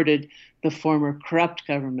supported the former corrupt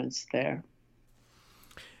governments there.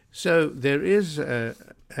 So there is a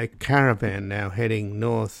caravan now heading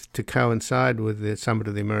north to coincide with the Summit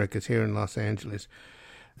of the Americas here in Los Angeles.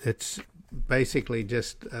 It's basically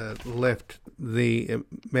just left the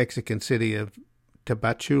Mexican city of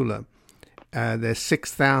Tapachula. There's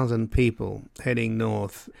 6,000 people heading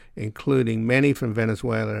north, including many from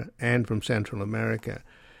Venezuela and from Central America.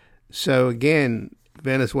 So again,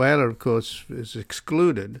 Venezuela, of course, is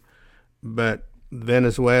excluded, but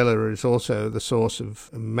Venezuela is also the source of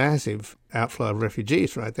a massive outflow of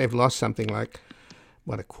refugees, right? They've lost something like,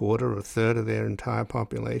 a quarter or a third of their entire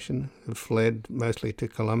population, have fled mostly to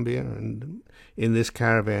Colombia and in this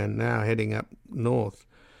caravan now heading up north.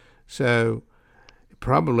 So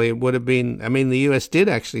probably it would have been, the U.S. did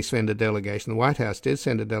actually send a delegation, the White House did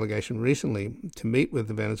send a delegation recently to meet with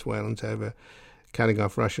the Venezuelans over cutting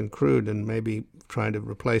off Russian crude and maybe trying to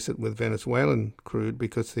replace it with Venezuelan crude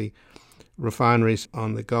because the refineries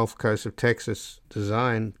on the Gulf Coast of Texas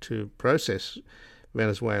designed to process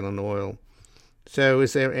Venezuelan oil. So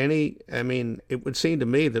is there any, it would seem to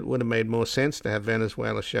me that it would have made more sense to have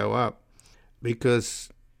Venezuela show up because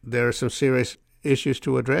there are some serious issues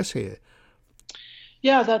to address here.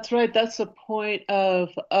 Yeah, that's right. That's the point of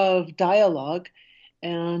dialogue.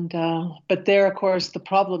 And but there, of course, the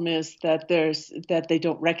problem is that they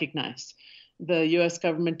don't recognize. The U.S.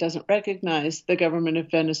 government doesn't recognize the government of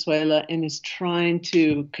Venezuela and is trying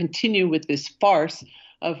to continue with this farce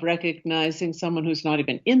of recognizing someone who's not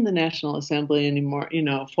even in the National Assembly anymore,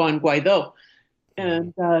 Juan Guaido.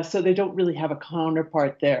 And so they don't really have a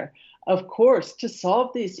counterpart there. Of course, to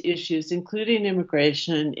solve these issues, including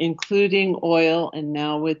immigration, including oil, and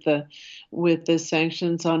now with the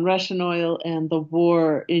sanctions on Russian oil and the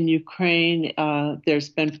war in Ukraine, there's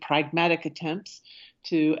been pragmatic attempts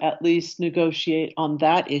to at least negotiate on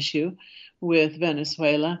that issue with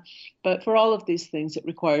Venezuela. But for all of these things, it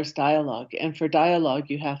requires dialogue. And for dialogue,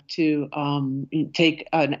 you have to take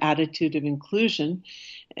an attitude of inclusion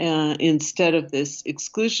instead of this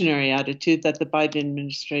exclusionary attitude that the Biden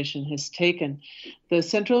administration has taken. The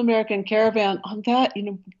Central American caravan, on that,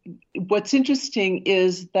 what's interesting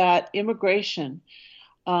is that immigration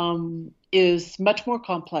is much more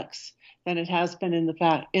complex than it has been in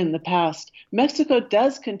the past. Mexico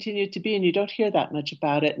does continue to be, and you don't hear that much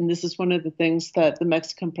about it, and this is one of the things that the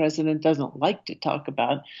Mexican president doesn't like to talk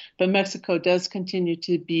about, but Mexico does continue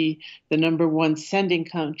to be the number one sending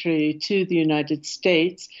country to the United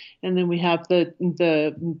States. And then we have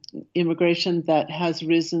the immigration that has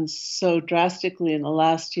risen so drastically in the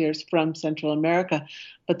last years from Central America.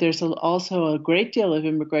 But there's also a great deal of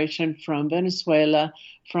immigration from Venezuela,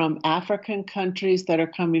 from African countries that are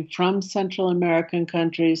coming from Central American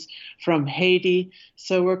countries, from Haiti.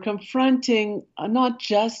 So we're confronting, not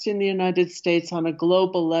just in the United States, on a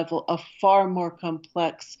global level, a far more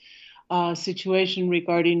complex situation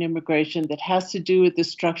regarding immigration that has to do with the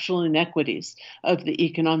structural inequities of the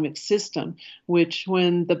economic system, which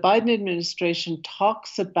when the Biden administration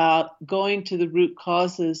talks about going to the root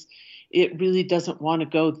causes, it really doesn't want to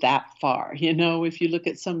go that far. If you look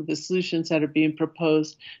at some of the solutions that are being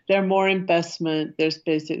proposed, there's more investment,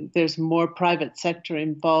 there's more private sector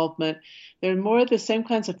involvement. There are more of the same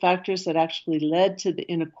kinds of factors that actually led to the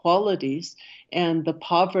inequalities and the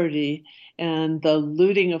poverty and the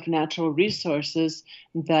looting of natural resources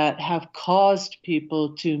that have caused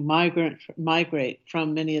people to migrate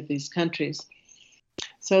from many of these countries.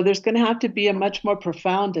 So there's going to have to be a much more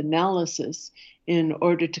profound analysis in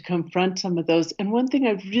order to confront some of those. And one thing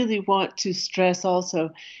I really want to stress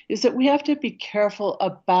also is that we have to be careful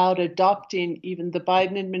about adopting even the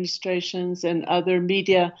Biden administration's and other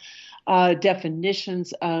media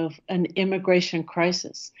definitions of an immigration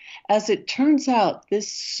crisis. As it turns out,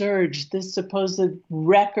 this surge, this supposed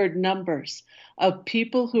record numbers of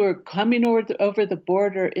people who are coming over the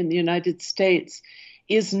border in the United States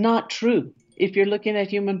is not true if you're looking at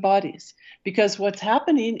human bodies. Because what's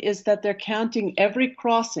happening is that they're counting every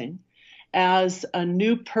crossing as a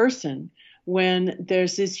new person when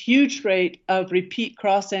there's this huge rate of repeat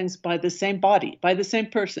crossings by the same body, by the same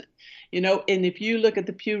person. And if you look at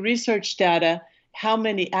the Pew Research data, how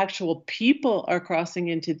many actual people are crossing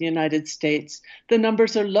into the United States, the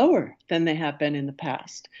numbers are lower than they have been in the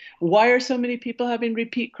past. Why are so many people having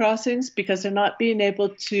repeat crossings? Because they're not being able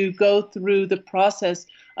to go through the process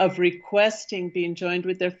of requesting being joined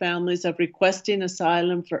with their families, of requesting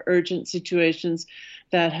asylum for urgent situations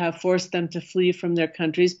that have forced them to flee from their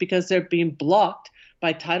countries because they're being blocked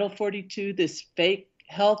by Title 42, this fake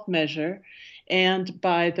health measure, and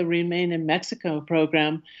by the Remain in Mexico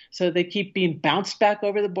program. So they keep being bounced back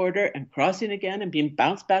over the border and crossing again and being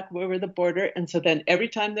bounced back over the border. And so then every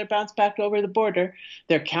time they're bounced back over the border,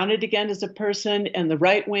 they're counted again as a person, and the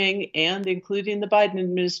right wing, and including the Biden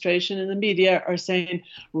administration and the media, are saying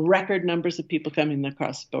record numbers of people coming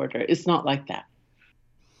across the border. It's not like that.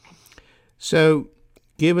 So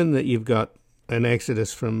given that you've got an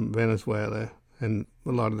exodus from Venezuela and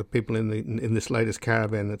a lot of the people in this latest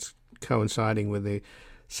caravan that's coinciding with the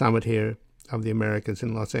summit here of the Americas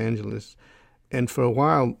in Los Angeles. And for a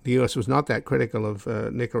while, the U.S. was not that critical of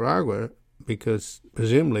Nicaragua because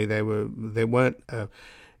presumably there weren't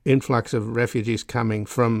influx of refugees coming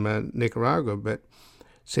from Nicaragua. But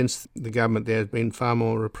since the government there has been far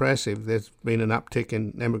more repressive, there's been an uptick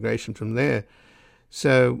in immigration from there.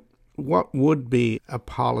 So what would be a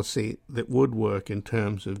policy that would work in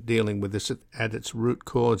terms of dealing with this at its root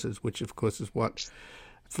causes, which of course is what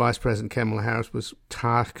Vice President Kamala Harris was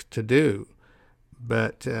tasked to do?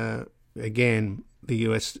 But again, the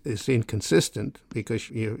U.S. is inconsistent because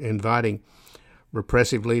you're inviting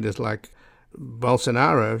repressive leaders like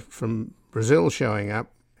Bolsonaro from Brazil showing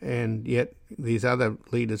up, and yet these other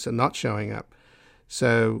leaders are not showing up.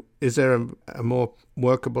 So is there a more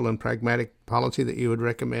workable and pragmatic policy that you would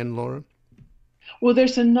recommend, Laura? Well,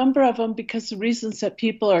 there's a number of them because the reasons that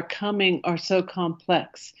people are coming are so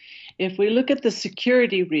complex. If we look at the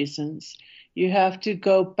security reasons, you have to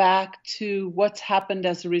go back to what's happened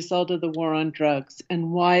as a result of the war on drugs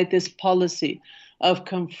and why this policy of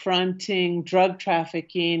confronting drug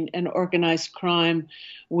trafficking and organized crime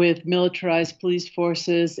with militarized police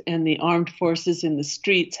forces and the armed forces in the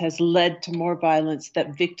streets has led to more violence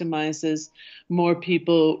that victimizes more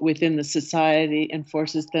people within the society and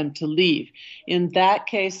forces them to leave. In that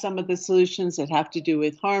case, some of the solutions that have to do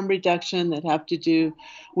with harm reduction, that have to do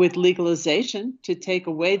with legalization to take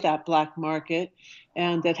away that black market,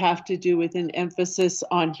 and that have to do with an emphasis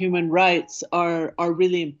on human rights are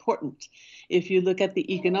really important. If you look at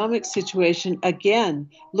the economic situation, again,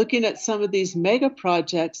 looking at some of these mega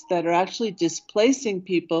projects that are actually displacing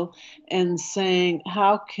people and saying,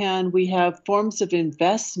 how can we have forms of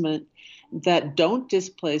investment that don't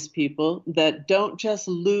displace people, that don't just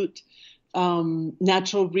loot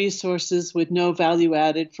natural resources with no value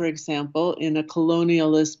added, for example, in a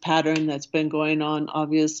colonialist pattern that's been going on,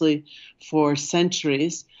 obviously, for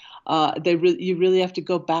centuries. You really have to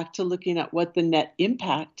go back to looking at what the net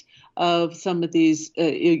impact of some of these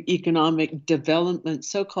economic development,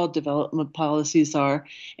 so-called development policies are,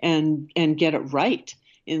 and get it right,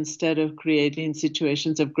 instead of creating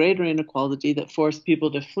situations of greater inequality that force people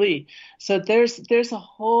to flee. So there's a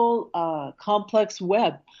whole complex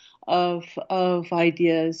web of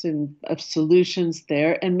ideas and of solutions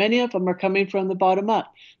there, and many of them are coming from the bottom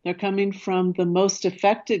up. They're coming from the most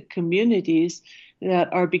affected communities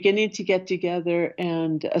that are beginning to get together,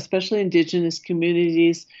 and especially indigenous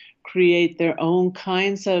communities create their own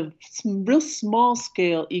kinds of some real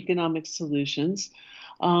small-scale economic solutions,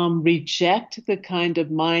 reject the kind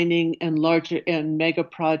of mining and larger and mega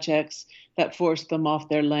projects that force them off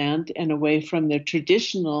their land and away from their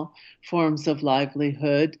traditional forms of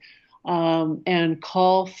livelihood, and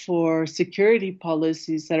call for security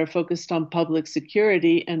policies that are focused on public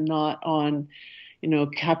security and not on,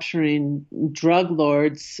 capturing drug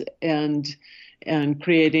lords and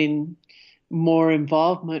creating more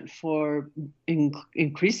involvement for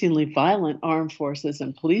increasingly violent armed forces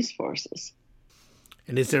and police forces.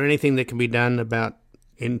 And is there anything that can be done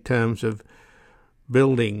in terms of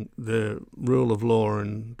building the rule of law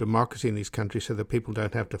and democracy in these countries so that people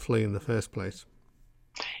don't have to flee in the first place?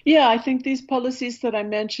 Yeah, I think these policies that I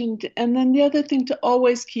mentioned, and then the other thing to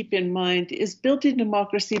always keep in mind is building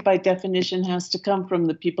democracy by definition has to come from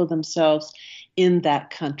the people themselves in that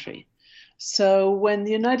country. So when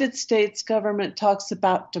the United States government talks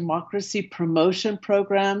about democracy promotion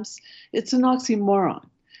programs, it's an oxymoron.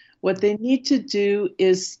 What they need to do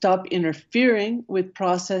is stop interfering with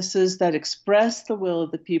processes that express the will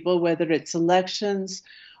of the people, whether it's elections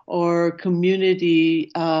or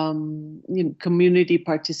community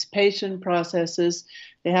participation processes.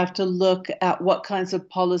 They have to look at what kinds of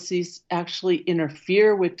policies actually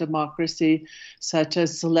interfere with democracy, such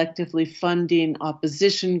as selectively funding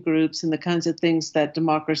opposition groups and the kinds of things that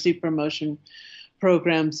democracy promotion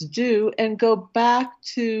programs do, and go back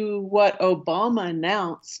to what Obama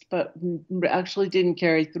announced, but actually didn't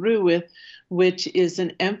carry through with, which is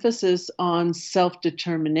an emphasis on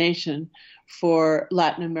self-determination for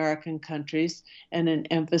Latin American countries and an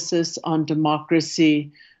emphasis on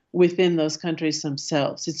democracy within those countries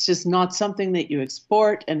themselves. It's just not something that you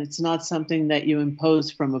export, and it's not something that you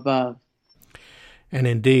impose from above. And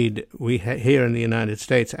indeed, here in the United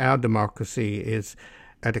States, our democracy is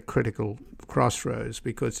at a critical crossroads,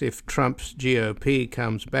 because if Trump's GOP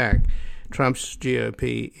comes back, Trump's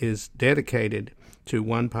GOP is dedicated to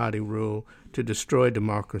one-party rule, to destroy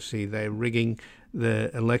democracy. They're rigging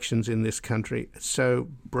the elections in this country so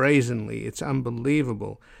brazenly. It's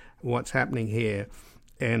unbelievable what's happening here.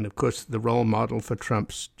 And, of course, the role model for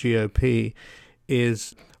Trump's GOP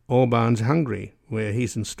is Orban's Hungary, where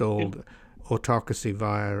he's installed autocracy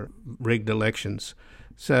via rigged elections.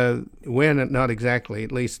 So we're not exactly,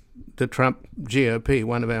 at least the Trump GOP,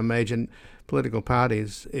 one of our major political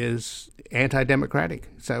parties, is anti-democratic.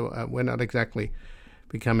 So we're not exactly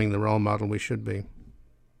becoming the role model we should be.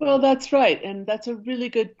 Well, that's right. And that's a really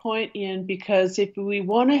good point, Ian, because if we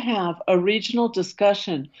want to have a regional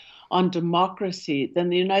discussion on democracy, then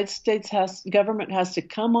the United States government has to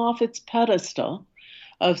come off its pedestal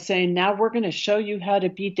of saying, now we're going to show you how to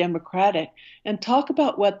be democratic, and talk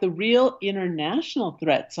about what the real international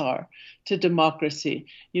threats are to democracy.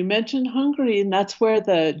 You mentioned Hungary, and that's where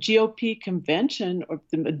the GOP convention, or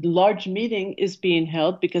the large meeting, is being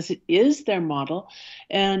held, because it is their model.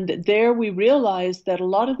 And there we realize that a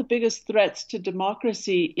lot of the biggest threats to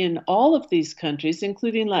democracy in all of these countries,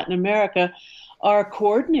 including Latin America, are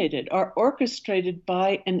coordinated, are orchestrated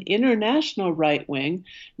by an international right wing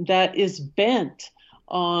that is bent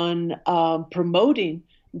on promoting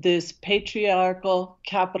this patriarchal,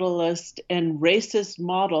 capitalist, and racist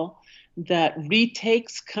model that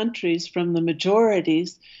retakes countries from the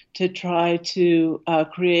majorities to try to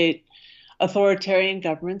create authoritarian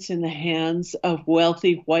governments in the hands of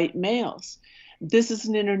wealthy white males. This is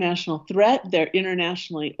an international threat. They're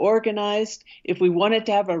internationally organized. If we wanted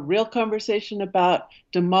to have a real conversation about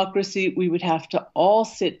democracy, we would have to all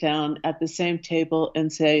sit down at the same table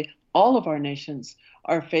and say, all of our nations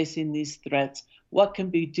are facing these threats. What can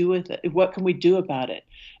we do with it? What can we do about it?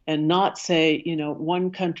 And not say, one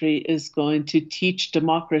country is going to teach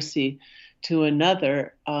democracy to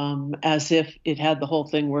another as if it had the whole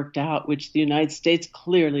thing worked out, which the United States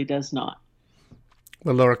clearly does not.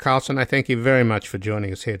 Well, Laura Carlson, I thank you very much for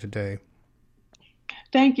joining us here today.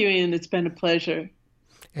 Thank you, Ian. It's been a pleasure.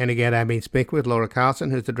 And again, I've been speaking with Laura Carlson,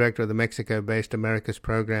 who's the director of the Mexico-based Americas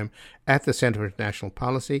program at the Center for International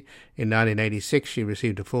Policy. In 1986, she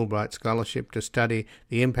received a Fulbright scholarship to study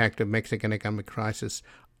the impact of Mexican economic crisis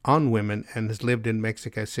on women and has lived in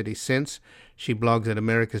Mexico City since. She blogs at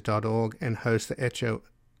americas.org and hosts the Hecho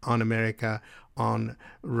on America on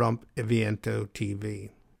Rompeviento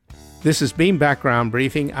TV. This has been Background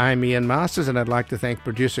Briefing. I'm Ian Masters, and I'd like to thank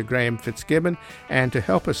producer Graham Fitzgibbon. And to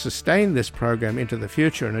help us sustain this program into the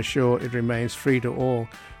future and assure it remains free to all,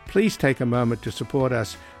 please take a moment to support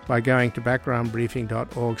us by going to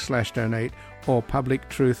backgroundbriefing.org/donate or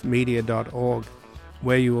publictruthmedia.org,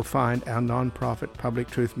 where you will find our non-profit Public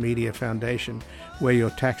Truth Media Foundation, where your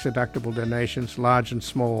tax-deductible donations, large and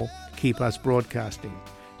small, keep us broadcasting.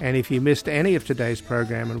 And if you missed any of today's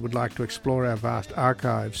program and would like to explore our vast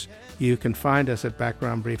archives, you can find us at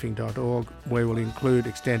backgroundbriefing.org, where we'll include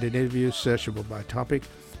extended interviews searchable by topic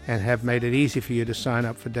and have made it easy for you to sign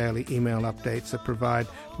up for daily email updates that provide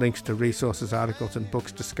links to resources, articles, and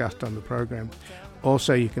books discussed on the program.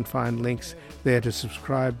 Also, you can find links there to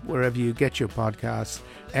subscribe wherever you get your podcasts,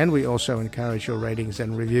 and we also encourage your ratings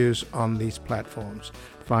and reviews on these platforms.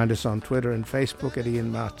 Find us on Twitter and Facebook at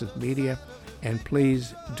Ian Masters Media. And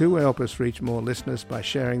please do help us reach more listeners by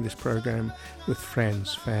sharing this program with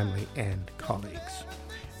friends, family, and colleagues.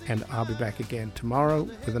 And I'll be back again tomorrow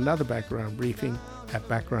with another Background Briefing at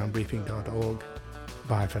backgroundbriefing.org.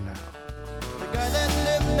 Bye for now. The guy that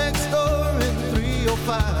lived next door in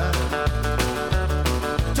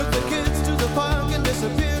 305 took the kids to the park and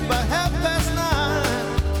disappeared by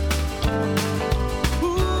 9:30.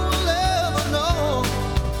 Who'll ever know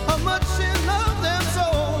how much she loved them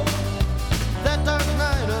so? That dark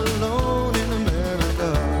night alone in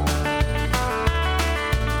America.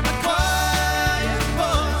 The quiet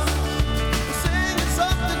voice was singing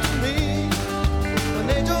something to me, an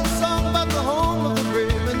angel song about the home of the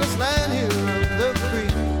brave in this land here of the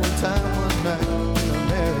free. One time, one night in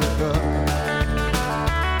America.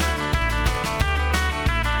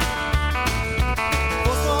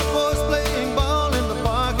 Four small boys playing ball in the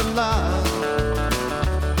parking lot.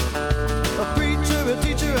 A preacher, a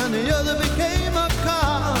teacher, and the other became a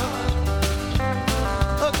car.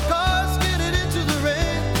 A car skidded into the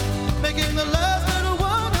rain, making the last little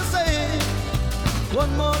one to say,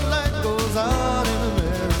 one more light goes out in